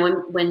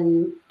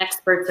when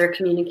experts are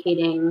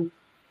communicating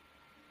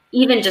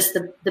even just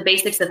the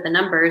basics of the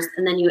numbers,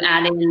 and then you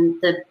add in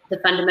the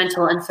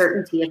fundamental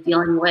uncertainty of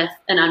dealing with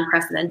an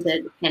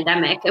unprecedented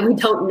pandemic, and we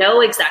don't know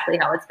exactly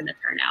how it's going to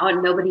turn out,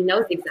 and nobody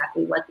knows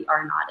exactly what the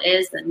R naught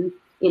is, and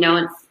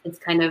it's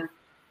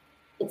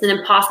an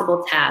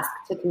impossible task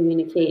to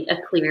communicate a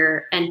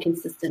clear and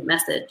consistent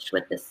message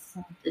with this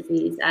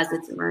disease as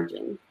it's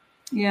emerging.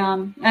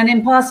 Yeah, and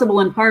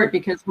impossible in part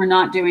because we're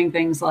not doing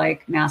things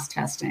like mass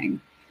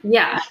testing.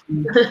 Yeah.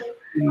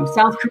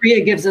 South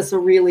Korea gives us a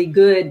really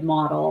good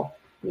model.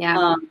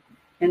 Yeah.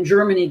 And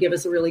Germany give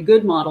us a really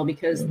good model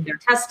because they're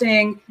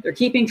testing, they're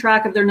keeping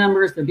track of their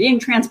numbers, they're being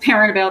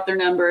transparent about their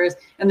numbers,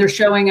 and they're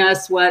showing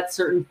us what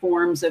certain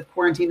forms of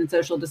quarantine and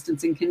social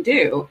distancing can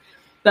do.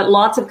 But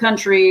lots of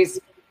countries,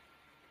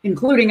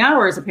 including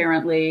ours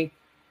apparently,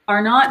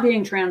 are not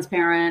being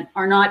transparent,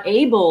 are not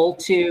able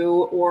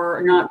to, or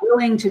are not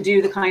willing to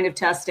do the kind of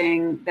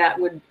testing that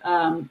would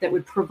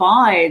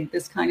provide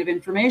this kind of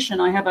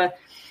information. I have an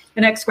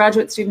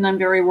ex-graduate student I'm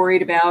very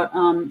worried about.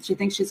 She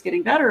thinks she's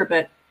getting better,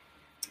 but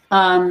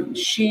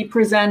she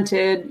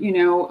presented,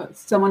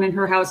 someone in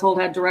her household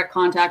had direct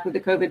contact with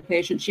a COVID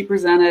patient. She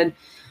presented,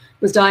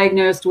 was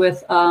diagnosed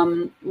with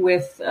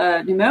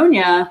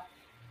pneumonia,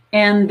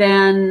 and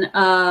then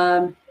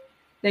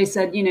they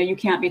said, you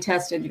can't be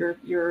tested.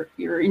 You're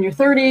in your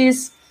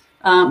 30s.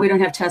 We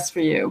don't have tests for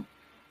you.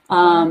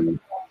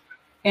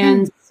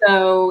 And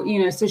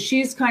so, so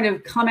she's kind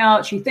of come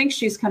out, she thinks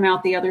she's come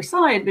out the other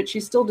side, but she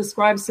still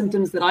describes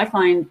symptoms that I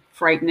find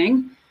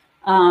frightening.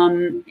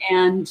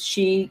 And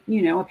she,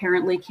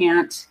 apparently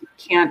can't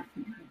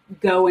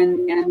go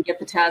and get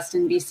the test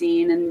and be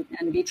seen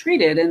and be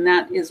treated. And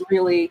that is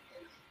really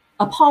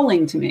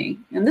appalling to me.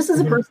 And this is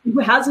a person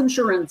who has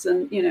insurance,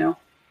 and,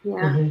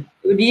 it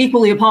would be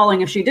equally appalling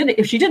if she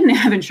didn't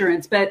have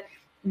insurance. But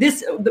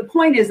the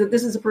point is that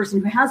this is a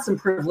person who has some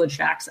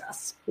privileged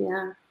access.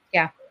 Yeah.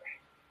 Yeah.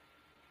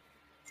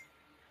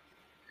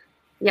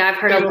 Yeah, I've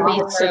heard it'll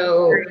be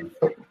so.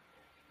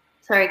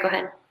 Sorry, go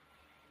ahead.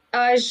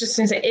 I was just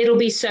going to say, it'll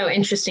be so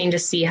interesting to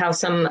see how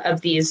some of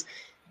these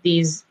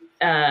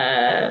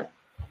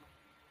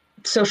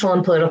social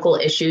and political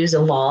issues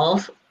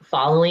evolve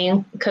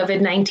following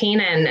COVID-19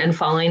 and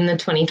following the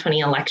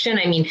 2020 election.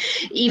 I mean,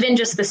 even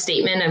just the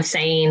statement of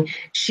saying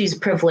she's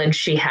privileged,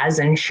 she has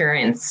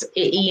insurance,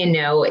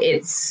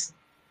 it's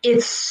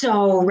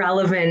so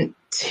relevant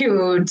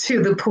to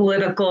the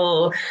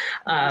political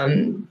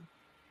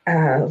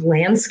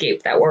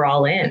landscape that we're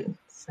all in.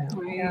 So.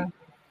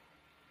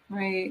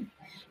 Right.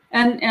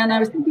 And I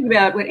was thinking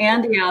about what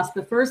Andy asked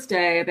the first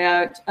day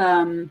about,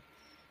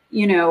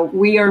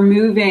 we are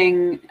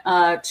moving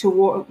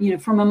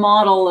from a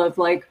model of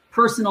like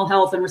personal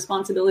health and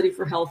responsibility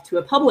for health to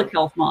a public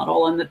health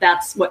model, and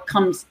that's what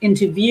comes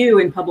into view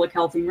in public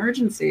health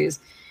emergencies,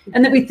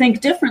 and that we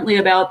think differently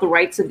about the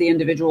rights of the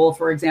individual,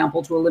 for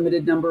example, to a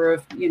limited number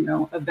of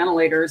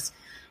ventilators.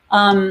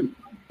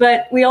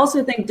 But we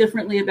also think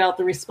differently about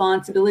the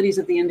responsibilities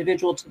of the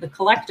individual to the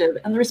collective,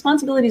 and the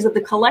responsibilities of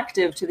the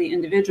collective to the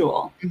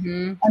individual.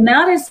 Mm-hmm. And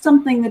that is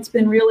something that's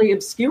been really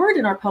obscured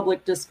in our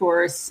public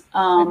discourse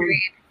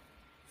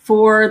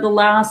for the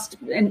last,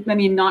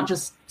 not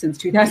just since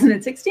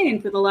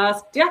 2016, for the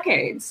last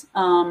decades.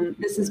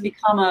 This has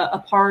become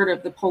a part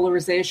of the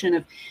polarization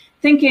of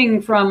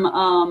thinking from,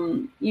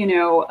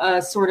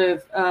 a sort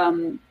of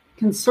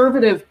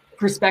conservative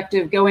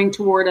perspective going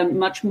toward a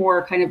much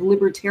more kind of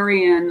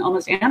libertarian,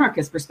 almost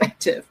anarchist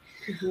perspective,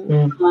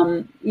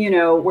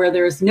 where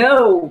there's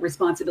no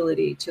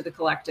responsibility to the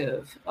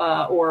collective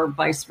or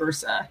vice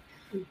versa.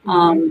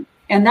 And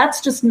that's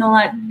just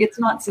it's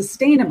not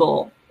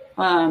sustainable,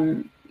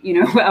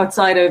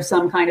 outside of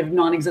some kind of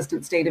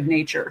non-existent state of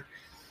nature.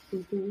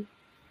 Mm-hmm.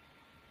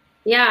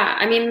 Yeah,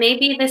 I mean,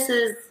 maybe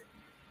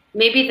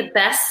the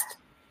best,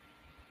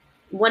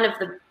 one of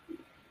the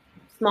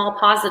small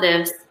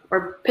positives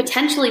or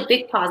potentially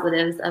big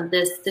positives of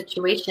this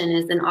situation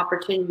is an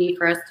opportunity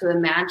for us to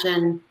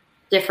imagine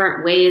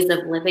different ways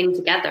of living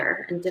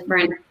together and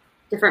different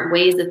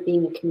ways of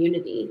being a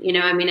community.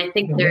 I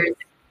think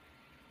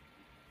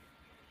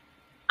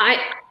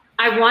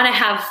I want to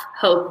have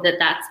hope that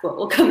that's what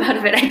will come out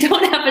of it. I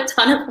don't have a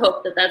ton of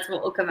hope that that's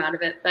what will come out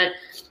of it, but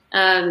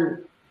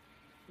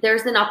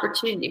there's an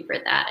opportunity for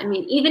that. I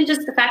mean, even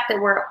just the fact that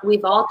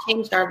we've all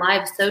changed our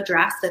lives so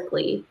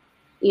drastically,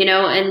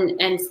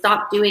 and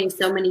stopped doing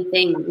so many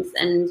things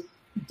and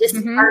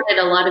discarded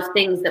a lot of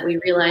things that we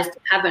realized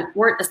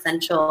weren't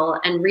essential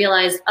and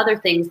realized other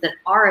things that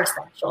are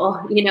essential.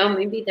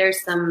 Maybe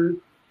there's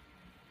some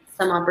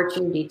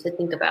opportunity to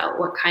think about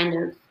what kind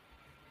of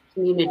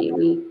community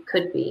we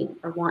could be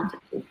or want to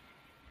be.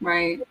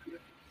 Right.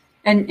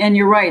 And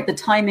you're right. The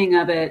timing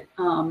of it,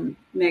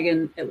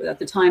 Meaghan, at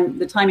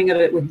the timing of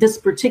it with this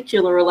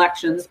particular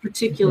election, this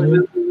particular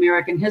moment in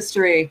American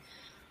history,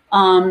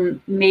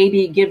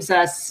 maybe gives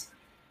us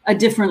a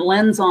different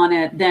lens on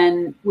it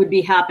than would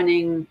be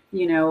happening,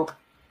 in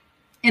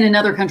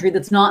another country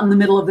that's not in the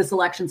middle of this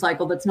election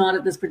cycle, that's not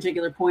at this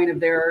particular point of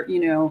their,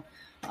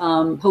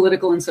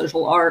 political and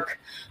social arc.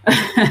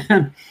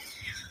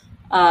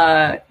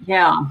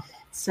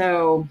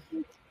 So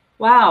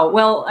Wow.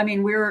 Well, I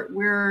mean, we're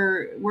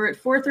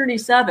at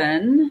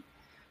 4:37.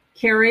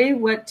 Kari,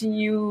 what are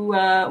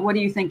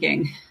you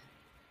thinking?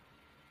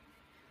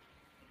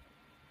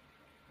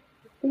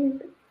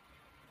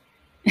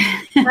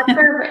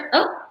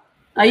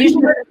 I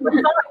usually.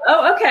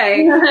 Oh,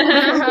 okay.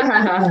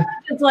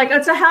 It's like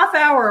it's a half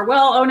hour.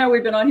 Well, oh no,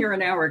 we've been on here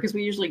an hour because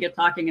we usually get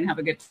talking and have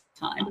a good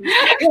time.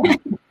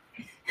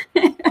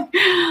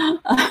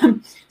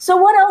 So,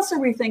 what else are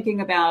we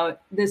thinking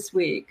about this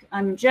week?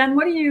 Jenn,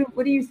 what are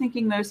you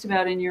thinking most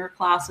about in your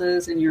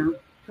classes, in your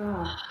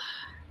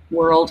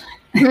world?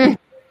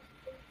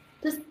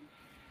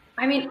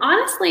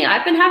 Honestly,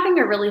 I've been having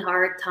a really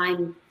hard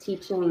time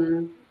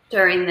teaching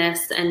during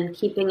this and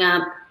keeping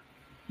up.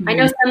 Mm-hmm. I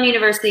know some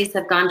universities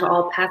have gone to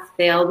all pass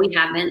fail. We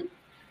haven't.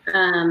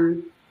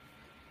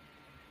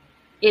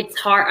 It's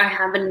hard. I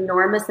have an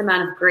enormous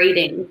amount of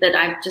grading that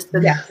I've just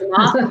been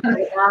off,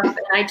 and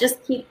I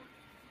just keep.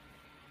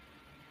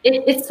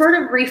 It's sort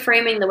of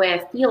reframing the way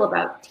I feel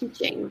about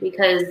teaching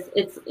because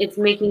it's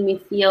making me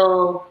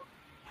feel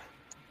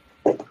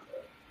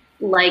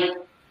like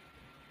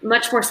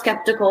much more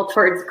skeptical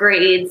towards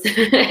grades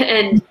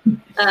and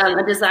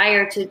a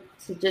desire to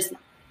just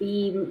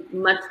be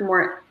much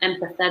more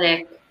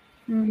empathetic.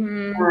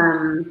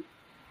 Mm-hmm.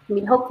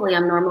 Hopefully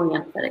I'm normally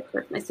empathetic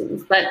towards my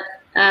students, but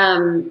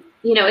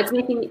it's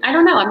making me, I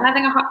don't know,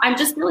 I'm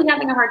just really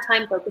having a hard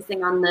time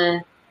focusing on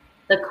the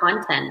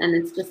content, and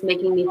it's just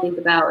making me think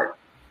about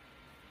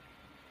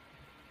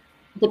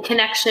the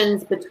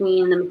connections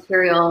between the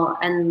material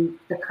and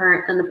the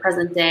current and the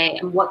present day,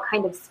 and what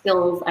kind of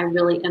skills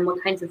and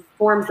what kinds of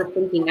forms of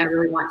thinking I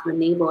really want to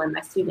enable in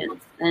my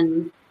students.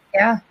 And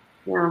yeah,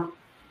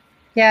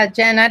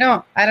 Jenn, I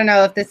don't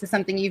know if this is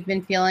something you've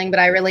been feeling, but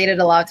I related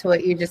a lot to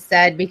what you just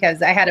said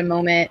because I had a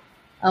moment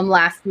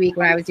last week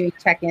when I was doing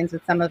check-ins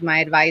with some of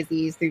my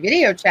advisees through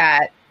video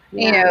chat.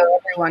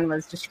 Everyone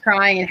was just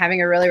crying and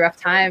having a really rough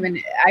time.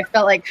 And I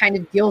felt like kind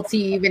of guilty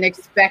even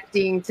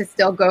expecting to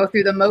still go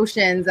through the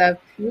motions of,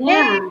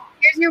 hey,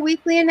 here's your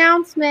weekly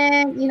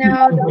announcement,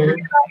 don't forget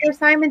about your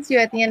assignments due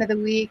at the end of the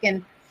week.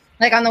 And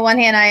like, on the one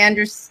hand, I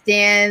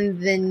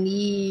understand the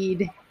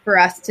need for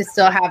us to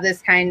still have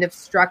this kind of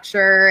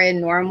structure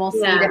and normalcy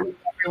to help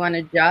everyone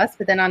adjust.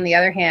 But then on the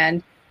other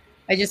hand,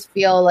 I just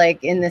feel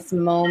like in this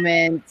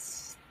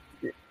moment,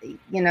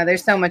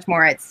 there's so much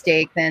more at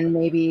stake than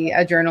maybe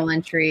a journal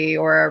entry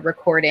or a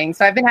recording.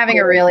 So I've been having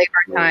a really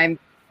hard time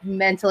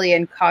mentally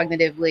and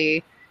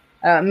cognitively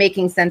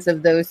making sense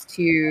of those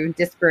two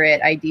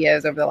disparate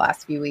ideas over the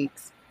last few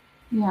weeks.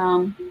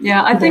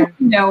 Yeah. I think,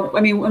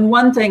 and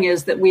one thing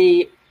is that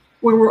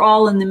we're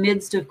all in the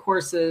midst of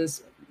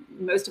courses,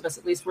 most of us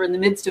at least, were in the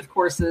midst of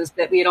courses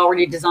that we had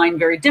already designed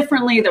very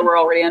differently, that were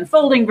already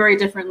unfolding very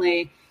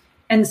differently.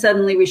 And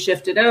suddenly we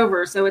shifted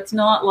over. So it's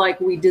not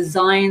like we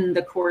designed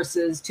the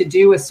courses to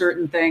do a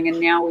certain thing and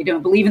now we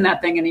don't believe in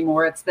that thing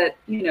anymore. It's that,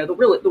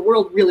 the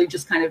world really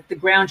just kind of, the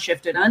ground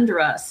shifted under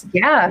us.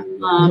 Yeah.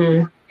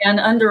 And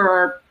under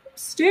our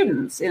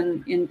students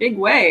in big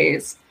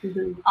ways.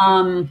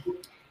 Mm-hmm.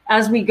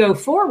 As we go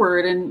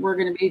forward, and we're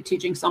going to be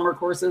teaching summer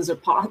courses or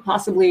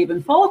possibly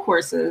even fall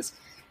courses,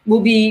 we'll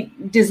be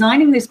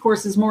designing these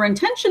courses more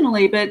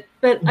intentionally. But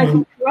I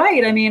think you're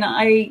right. I mean,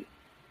 I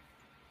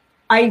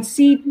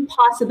see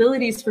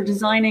possibilities for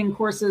designing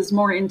courses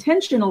more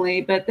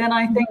intentionally, but then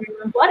I think,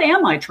 what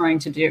am I trying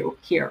to do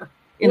here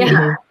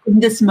in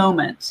this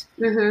moment?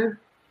 Mm-hmm.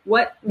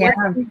 What's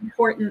the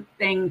important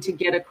thing to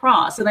get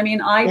across? And I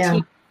mean, I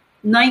teach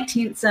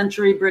 19th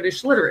century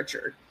British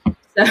literature.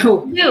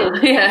 So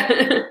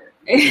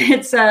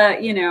it's,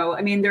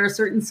 there are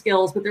certain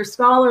skills, but there's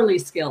scholarly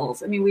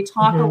skills. I mean, we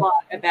talk a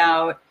lot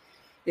about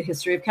the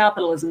history of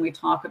capitalism. We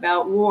talk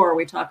about war.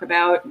 We talk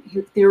about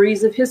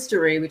theories of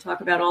history. We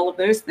talk about all of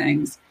those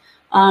things.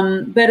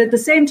 But at the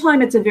same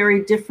time, it's a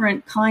very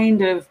different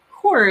kind of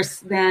course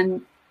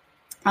than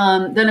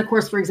a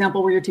course, for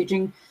example, where you're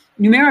teaching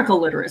numerical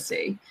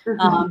literacy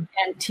and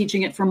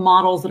teaching it from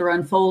models that are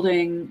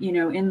unfolding,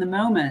 in the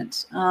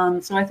moment.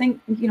 So I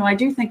think, I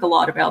do think a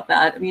lot about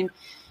that. I mean,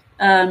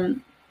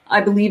 I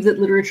believe that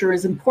literature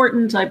is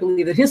important. I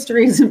believe that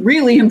history is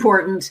really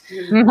important.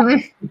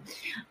 And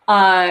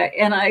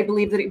I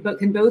believe that it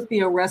can both be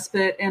a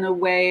respite and a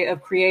way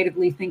of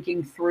creatively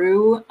thinking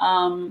through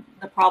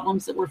the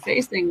problems that we're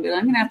facing. But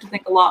I'm going to have to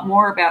think a lot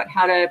more about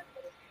how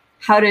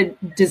to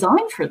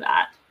design for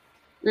that.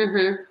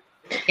 Mm-hmm.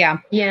 Yeah.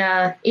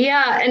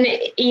 And,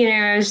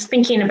 I was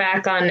thinking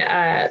back on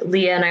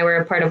Leah and I were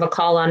a part of a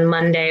call on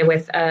Monday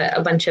with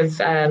a bunch of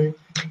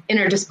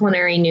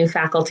interdisciplinary new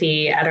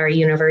faculty at our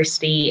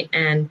university,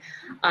 and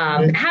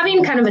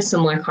having kind of a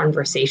similar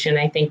conversation,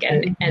 I think,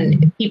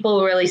 and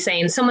people really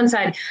saying, someone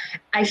said,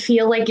 I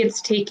feel like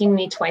it's taking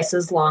me twice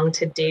as long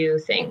to do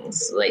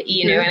things,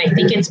 and I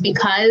think it's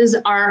because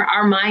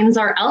our minds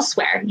are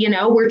elsewhere.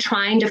 We're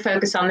trying to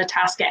focus on the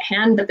task at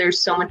hand, but there's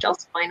so much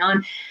else going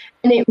on.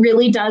 And it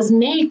really does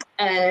make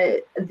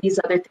these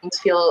other things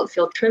feel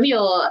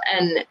trivial.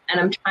 And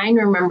I'm trying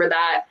to remember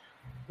that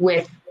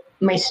with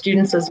my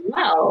students as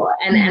well.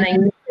 And I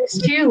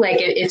notice too, like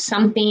if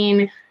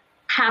something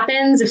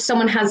happens, if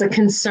someone has a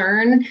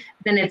concern,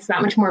 then it's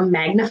that much more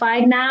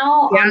magnified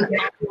now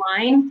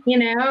online. You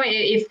know,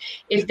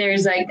 if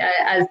there's like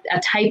a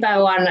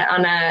typo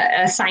on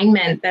a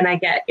assignment, then I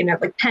get, you know,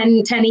 like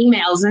 10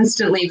 emails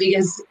instantly,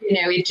 because,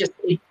 you know,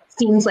 it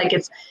seems like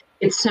it's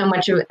so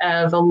much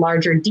of a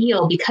larger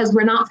deal because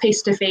we're not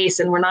face to face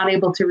and we're not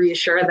able to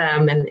reassure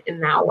them in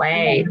that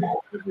way.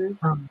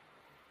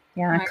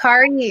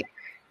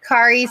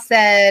 Kari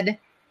said,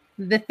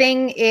 the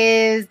thing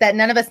is that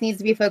none of us needs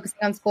to be focusing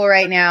on school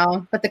right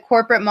now, but the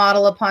corporate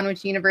model upon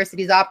which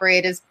universities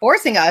operate is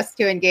forcing us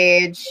to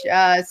engage,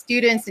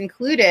 students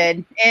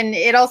included. And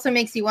it also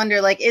makes you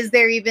wonder, like, is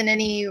there even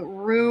any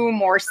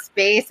room or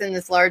space in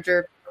this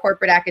larger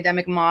corporate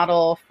academic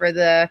model for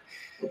the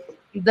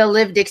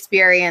lived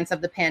experience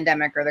of the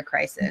pandemic or the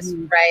crisis,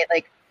 right?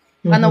 Like,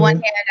 on the one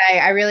hand,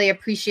 I really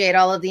appreciate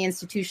all of the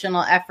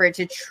institutional effort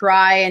to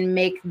try and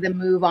make the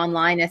move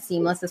online as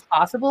seamless as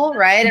possible,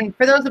 right? And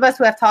for those of us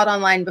who have taught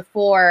online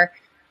before,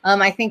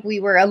 I think we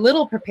were a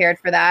little prepared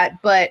for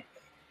that. But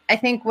I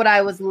think what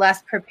I was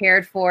less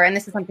prepared for, and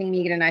this is something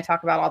Meaghan and I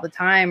talk about all the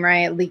time,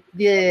 right?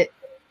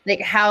 Like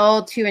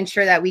how to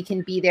ensure that we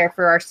can be there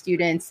for our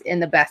students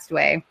in the best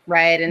way,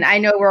 right? And I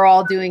know we're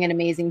all doing an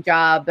amazing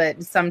job,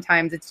 but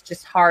sometimes it's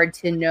just hard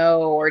to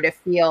know or to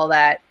feel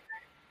that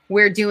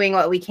we're doing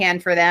what we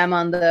can for them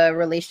on the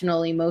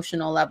relational,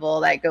 emotional level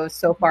that goes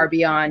so far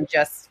beyond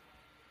just,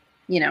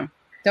 you know,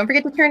 don't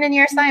forget to turn in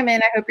your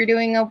assignment. I hope you're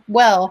doing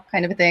well,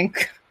 kind of a thing.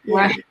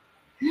 Right.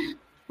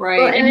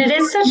 Well, and it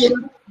is such.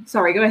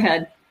 Sorry, go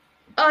ahead.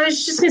 I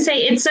was just gonna say,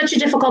 it's such a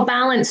difficult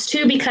balance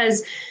too,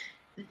 because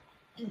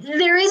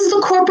there is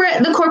the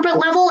corporate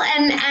level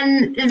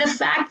and the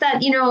fact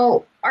that, you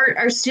know,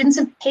 our students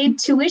have paid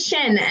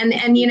tuition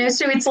and you know,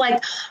 so it's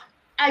like,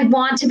 I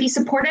want to be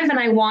supportive and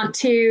I want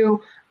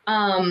to,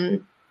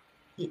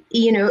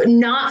 you know,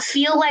 not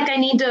feel like I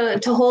need to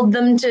hold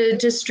them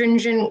to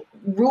stringent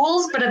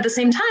rules, but at the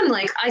same time,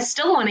 like, I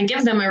still want to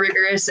give them a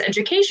rigorous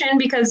education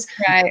because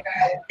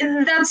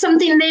that's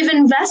something they've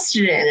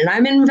invested in, and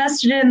I'm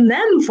invested in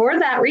them for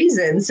that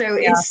reason. So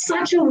it's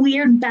such a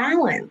weird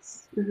balance.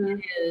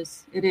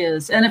 It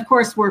is. And of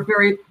course, we're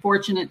very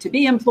fortunate to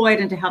be employed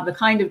and to have the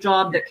kind of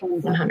job that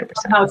can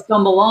 100%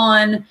 stumble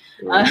on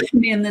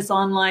in this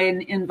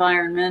online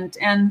environment.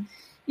 And,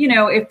 you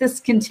know, if this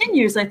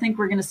continues, I think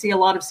we're going to see a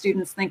lot of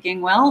students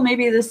thinking, well,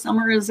 maybe this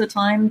summer is a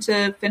time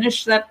to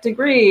finish that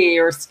degree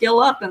or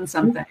skill up in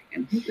something.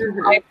 And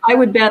I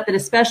would bet that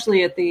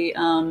especially at the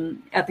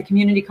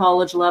community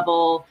college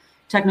level,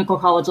 technical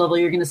college level,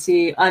 you're going to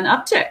see an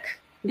uptick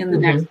in the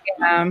next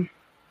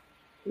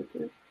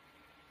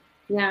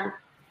Yeah.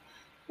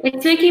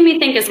 It's making me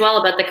think as well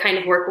about the kind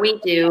of work we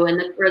do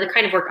or the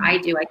kind of work I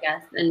do, I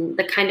guess, and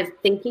the kind of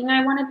thinking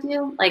I want to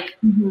do. Like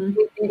we've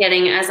been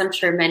getting, as I'm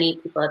sure many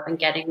people have been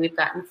getting, we've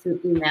gotten some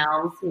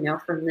emails, you know,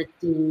 from the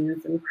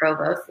deans and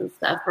provosts and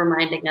stuff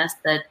reminding us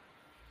that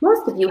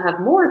most of you have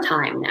more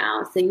time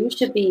now. So you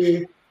should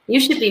be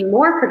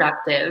more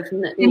productive.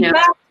 You know,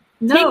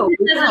 no,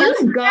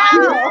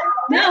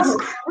 that's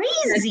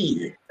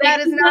crazy.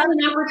 That is not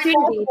an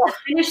opportunity to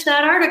finish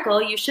that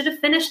article. You should have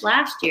finished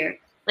last year.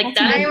 Like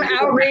that. I am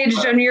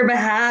outraged on your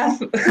behalf.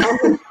 And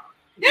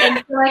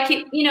so I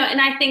keep, you know,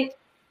 and I think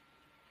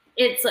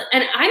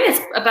and I'm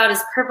about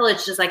as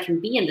privileged as I can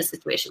be in this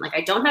situation. Like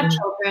I don't have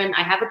children.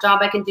 I have a job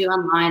I can do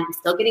online. I'm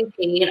still getting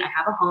paid. I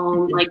have a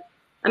home. Like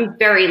I'm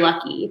very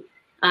lucky.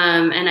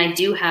 And I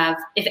do have,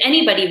 if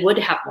anybody would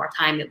have more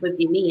time, it would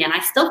be me. And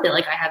I still feel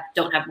like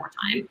don't have more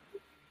time.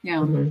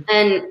 Yeah.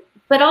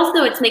 But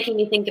also it's making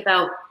me think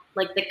about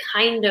like the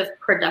kind of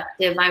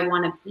productive I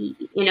want to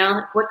be, you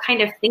know, what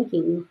kind of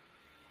thinking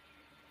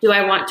do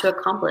I want to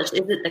accomplish?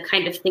 Is it the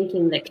kind of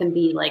thinking that can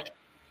be like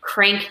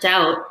cranked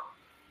out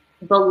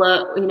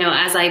below, you know,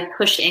 as I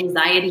push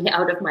anxiety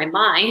out of my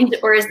mind?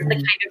 Or is it the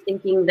kind of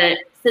thinking that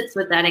sits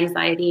with that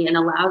anxiety and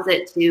allows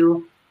it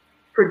to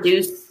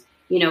produce,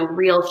 you know,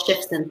 real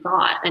shifts in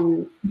thought?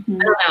 And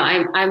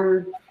I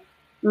don't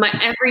know,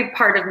 every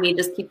part of me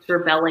just keeps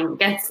rebelling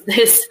against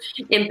this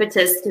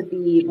impetus to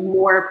be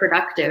more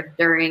productive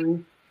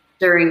during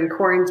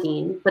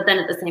quarantine. But then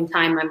at the same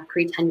time, I'm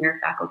pre-tenure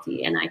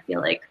faculty and I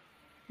feel like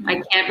I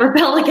can't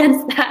rebel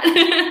against that.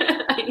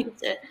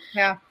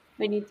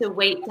 I need to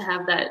wait to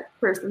have that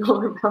personal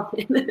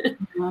rebellion.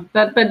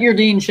 But your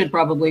dean should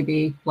probably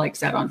be like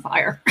set on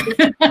fire.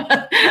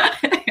 Luckily,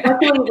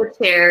 the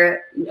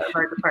chair of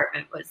our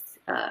department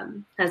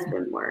has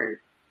been more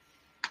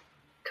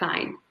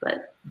kind,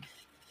 but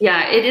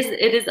yeah, it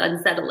is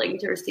unsettling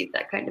to receive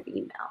that kind of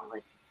email.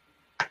 Like,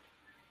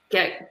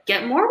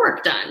 get more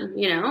work done.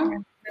 You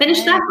know,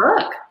 finish that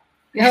book.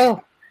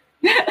 Oh.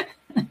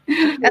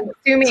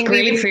 Assuming it's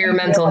great for your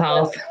mental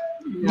health.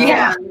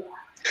 Yeah,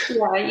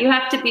 you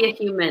have to be a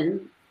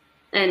human,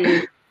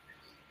 and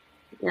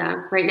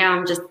yeah, right now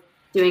I'm just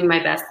doing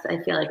my best.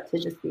 I feel like to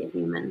just be a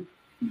human.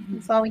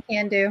 That's all we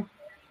can do.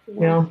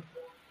 Yeah,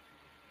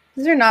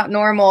 these are not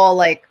normal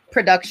like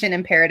production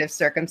imperative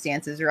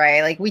circumstances,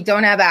 right? Like we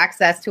don't have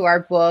access to our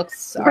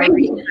books, our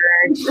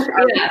research,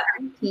 our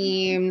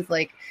teams.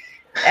 Like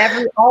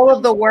all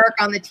of the work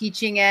on the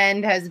teaching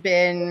end has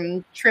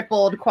been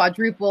tripled,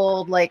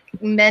 quadrupled. Like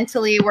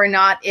mentally, we're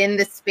not in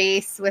the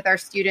space with our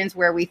students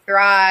where we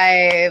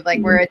thrive. Like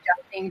we're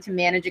adjusting to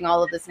managing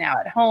all of this now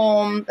at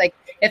home. Like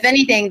if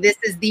anything, this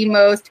is the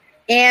most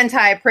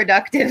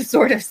anti-productive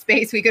sort of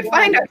space we could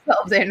find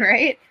ourselves in,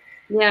 right?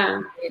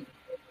 Yeah.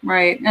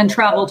 Right. And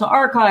travel to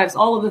archives,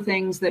 all of the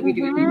things that we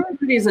do in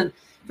universities. And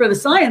for the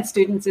science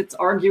students, it's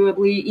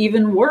arguably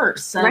even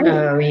worse. Right.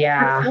 Oh,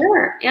 yeah.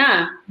 Sure.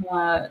 Yeah.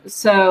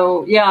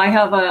 I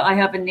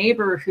have a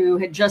neighbor who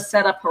had just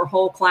set up her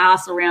whole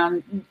class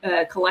around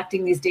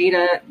collecting this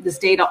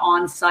data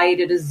on site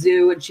at a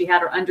zoo. And she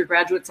had her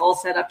undergraduates all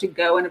set up to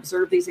go and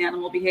observe these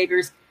animal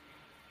behaviors.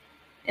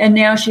 And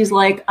now she's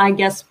like, I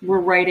guess we're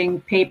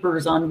writing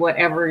papers on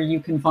whatever you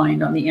can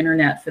find on the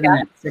internet for the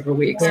next several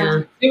weeks.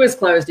 Yeah. The zoo is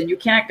closed and you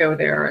can't go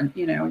there, and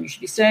you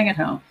should be staying at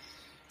home.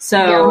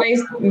 So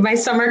my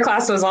summer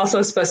class was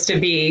also supposed to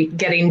be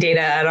getting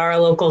data at our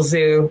local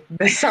zoo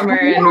this summer,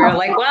 and we're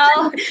like,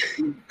 well,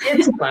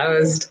 it's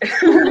closed.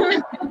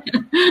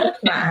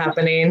 It's not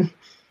happening.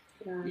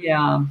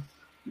 Yeah.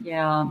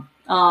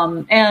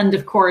 And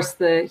of course,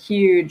 the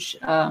huge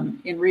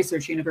in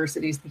research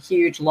universities, the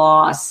huge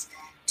loss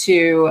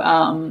to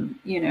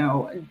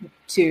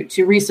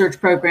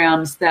research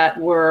programs that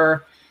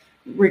were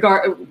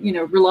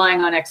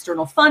relying on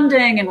external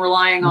funding and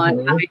relying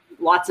on having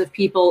lots of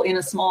people in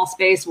a small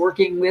space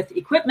working with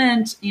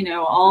equipment.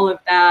 All of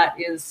that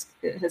has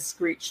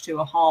screeched to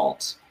a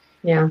halt.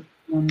 Yeah.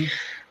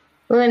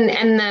 Well,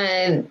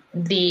 and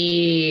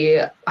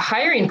the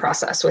hiring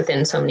process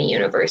within so many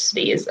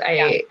universities,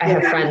 I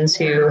have friends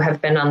who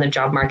have been on the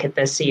job market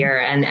this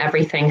year, and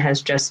everything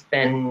has just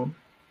been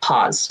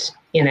paused.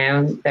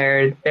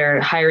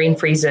 Their hiring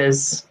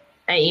freezes,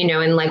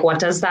 and like, what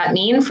does that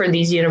mean for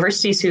these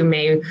universities who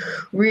may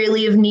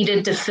really have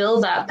needed to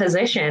fill that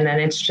position? And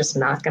it's just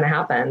not going to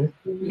happen.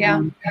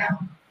 Yeah.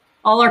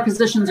 All our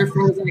positions are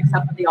frozen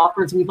except for the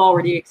offers we've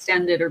already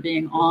extended are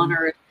being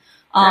honored.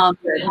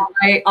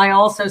 I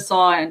also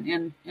saw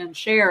and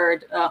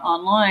shared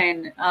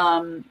online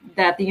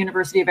that the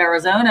University of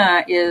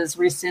Arizona is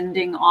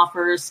rescinding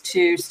offers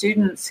to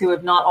students who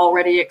have not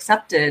already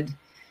accepted.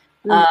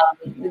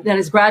 That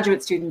is,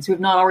 graduate students who have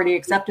not already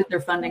accepted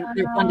their funded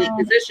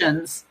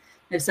positions.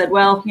 They've said,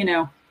 well,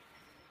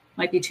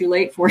 might be too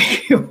late for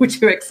you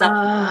to accept.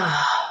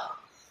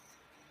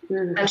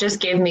 That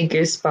just gave me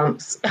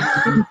goosebumps.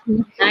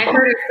 I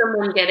heard of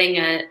someone getting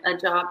a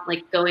job,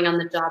 like going on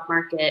the job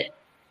market,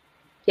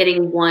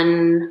 getting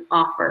one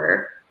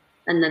offer,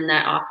 and then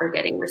that offer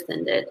getting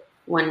rescinded,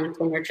 one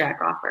tenure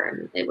track offer,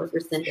 and it was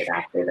rescinded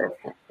after the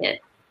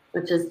hit,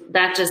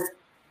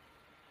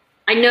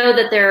 I know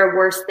that there are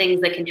worse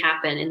things that can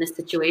happen in this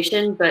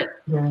situation,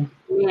 but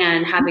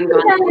man, having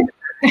gone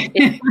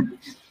through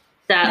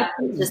that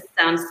just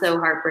sounds so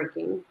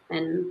heartbreaking.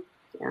 And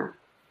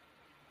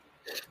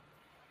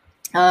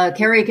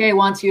Kari K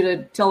wants you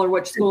to tell her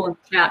which school in the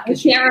chat. I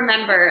can't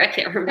remember.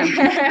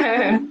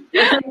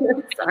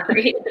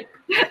 Sorry.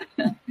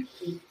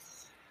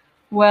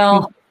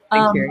 Well,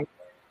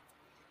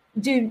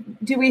 do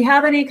we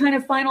have any kind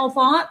of final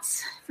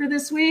thoughts for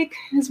this week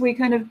as we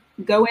kind of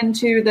go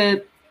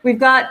into we've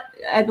got,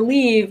 I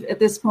believe at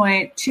this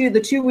point,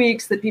 the 2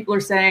 weeks that people are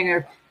saying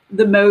are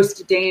the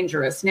most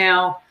dangerous.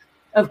 Now,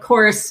 of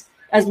course,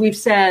 as we've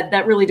said,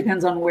 that really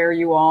depends on where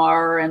you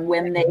are and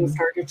when they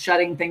started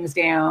shutting things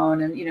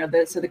down.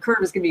 And, so the curve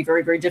is going to be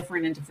very, very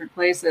different in different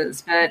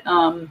places. But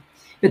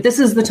this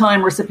is the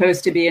time we're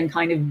supposed to be in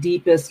kind of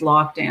deepest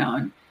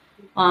lockdown.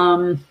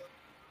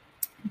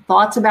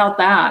 Thoughts about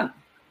that?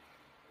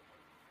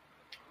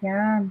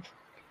 Yeah.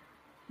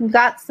 We've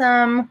got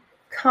some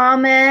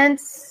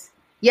comments.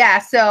 Yeah,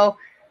 so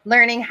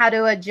learning how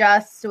to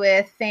adjust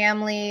with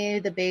family,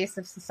 the base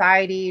of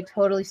society,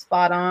 totally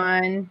spot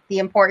on. The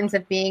importance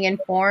of being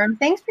informed.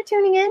 Thanks for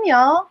tuning in,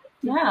 y'all.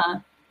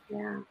 Yeah.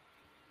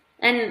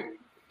 And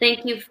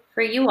thank you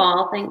for you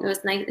all. It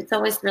was nice. It's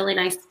always really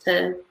nice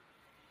to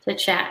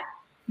chat.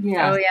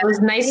 Yeah. It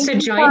was nice to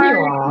join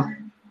you all.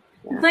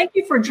 Yeah. Thank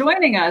you for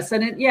joining us.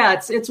 And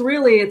it's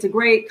a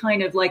great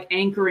kind of like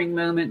anchoring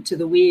moment to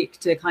the week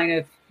to kind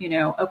of,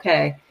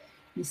 okay,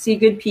 you see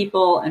good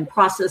people and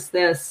process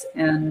this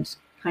and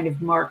kind of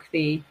mark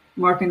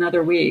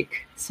another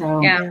week.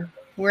 So yeah,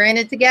 we're in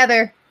it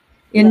together.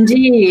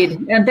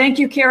 Indeed. And thank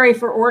you, Kari,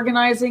 for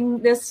organizing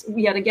this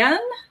yet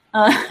again.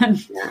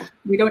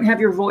 We don't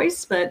have your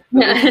voice, but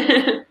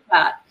that.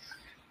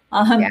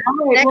 Right,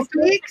 next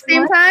week,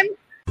 same time.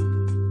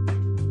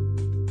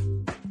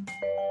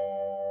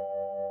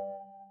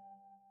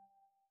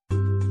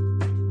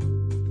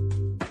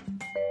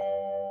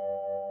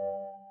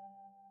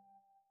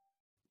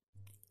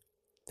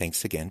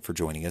 Thanks again for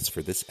joining us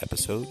for this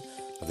episode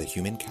of the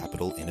Human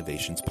Capital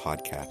Innovations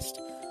Podcast.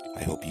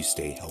 I hope you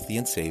stay healthy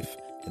and safe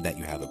and that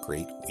you have a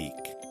great week.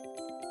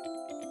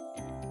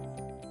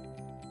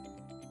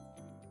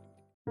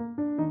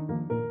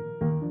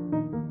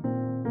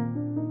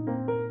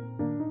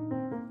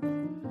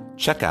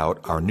 Check out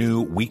our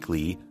new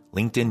weekly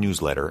LinkedIn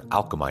newsletter,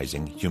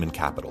 Alchemizing Human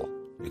Capital.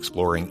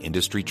 exploring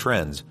industry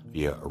trends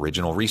via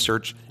original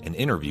research and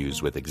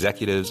interviews with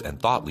executives and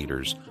thought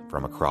leaders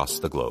from across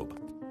the globe.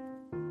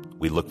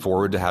 We look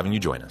forward to having you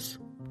join us.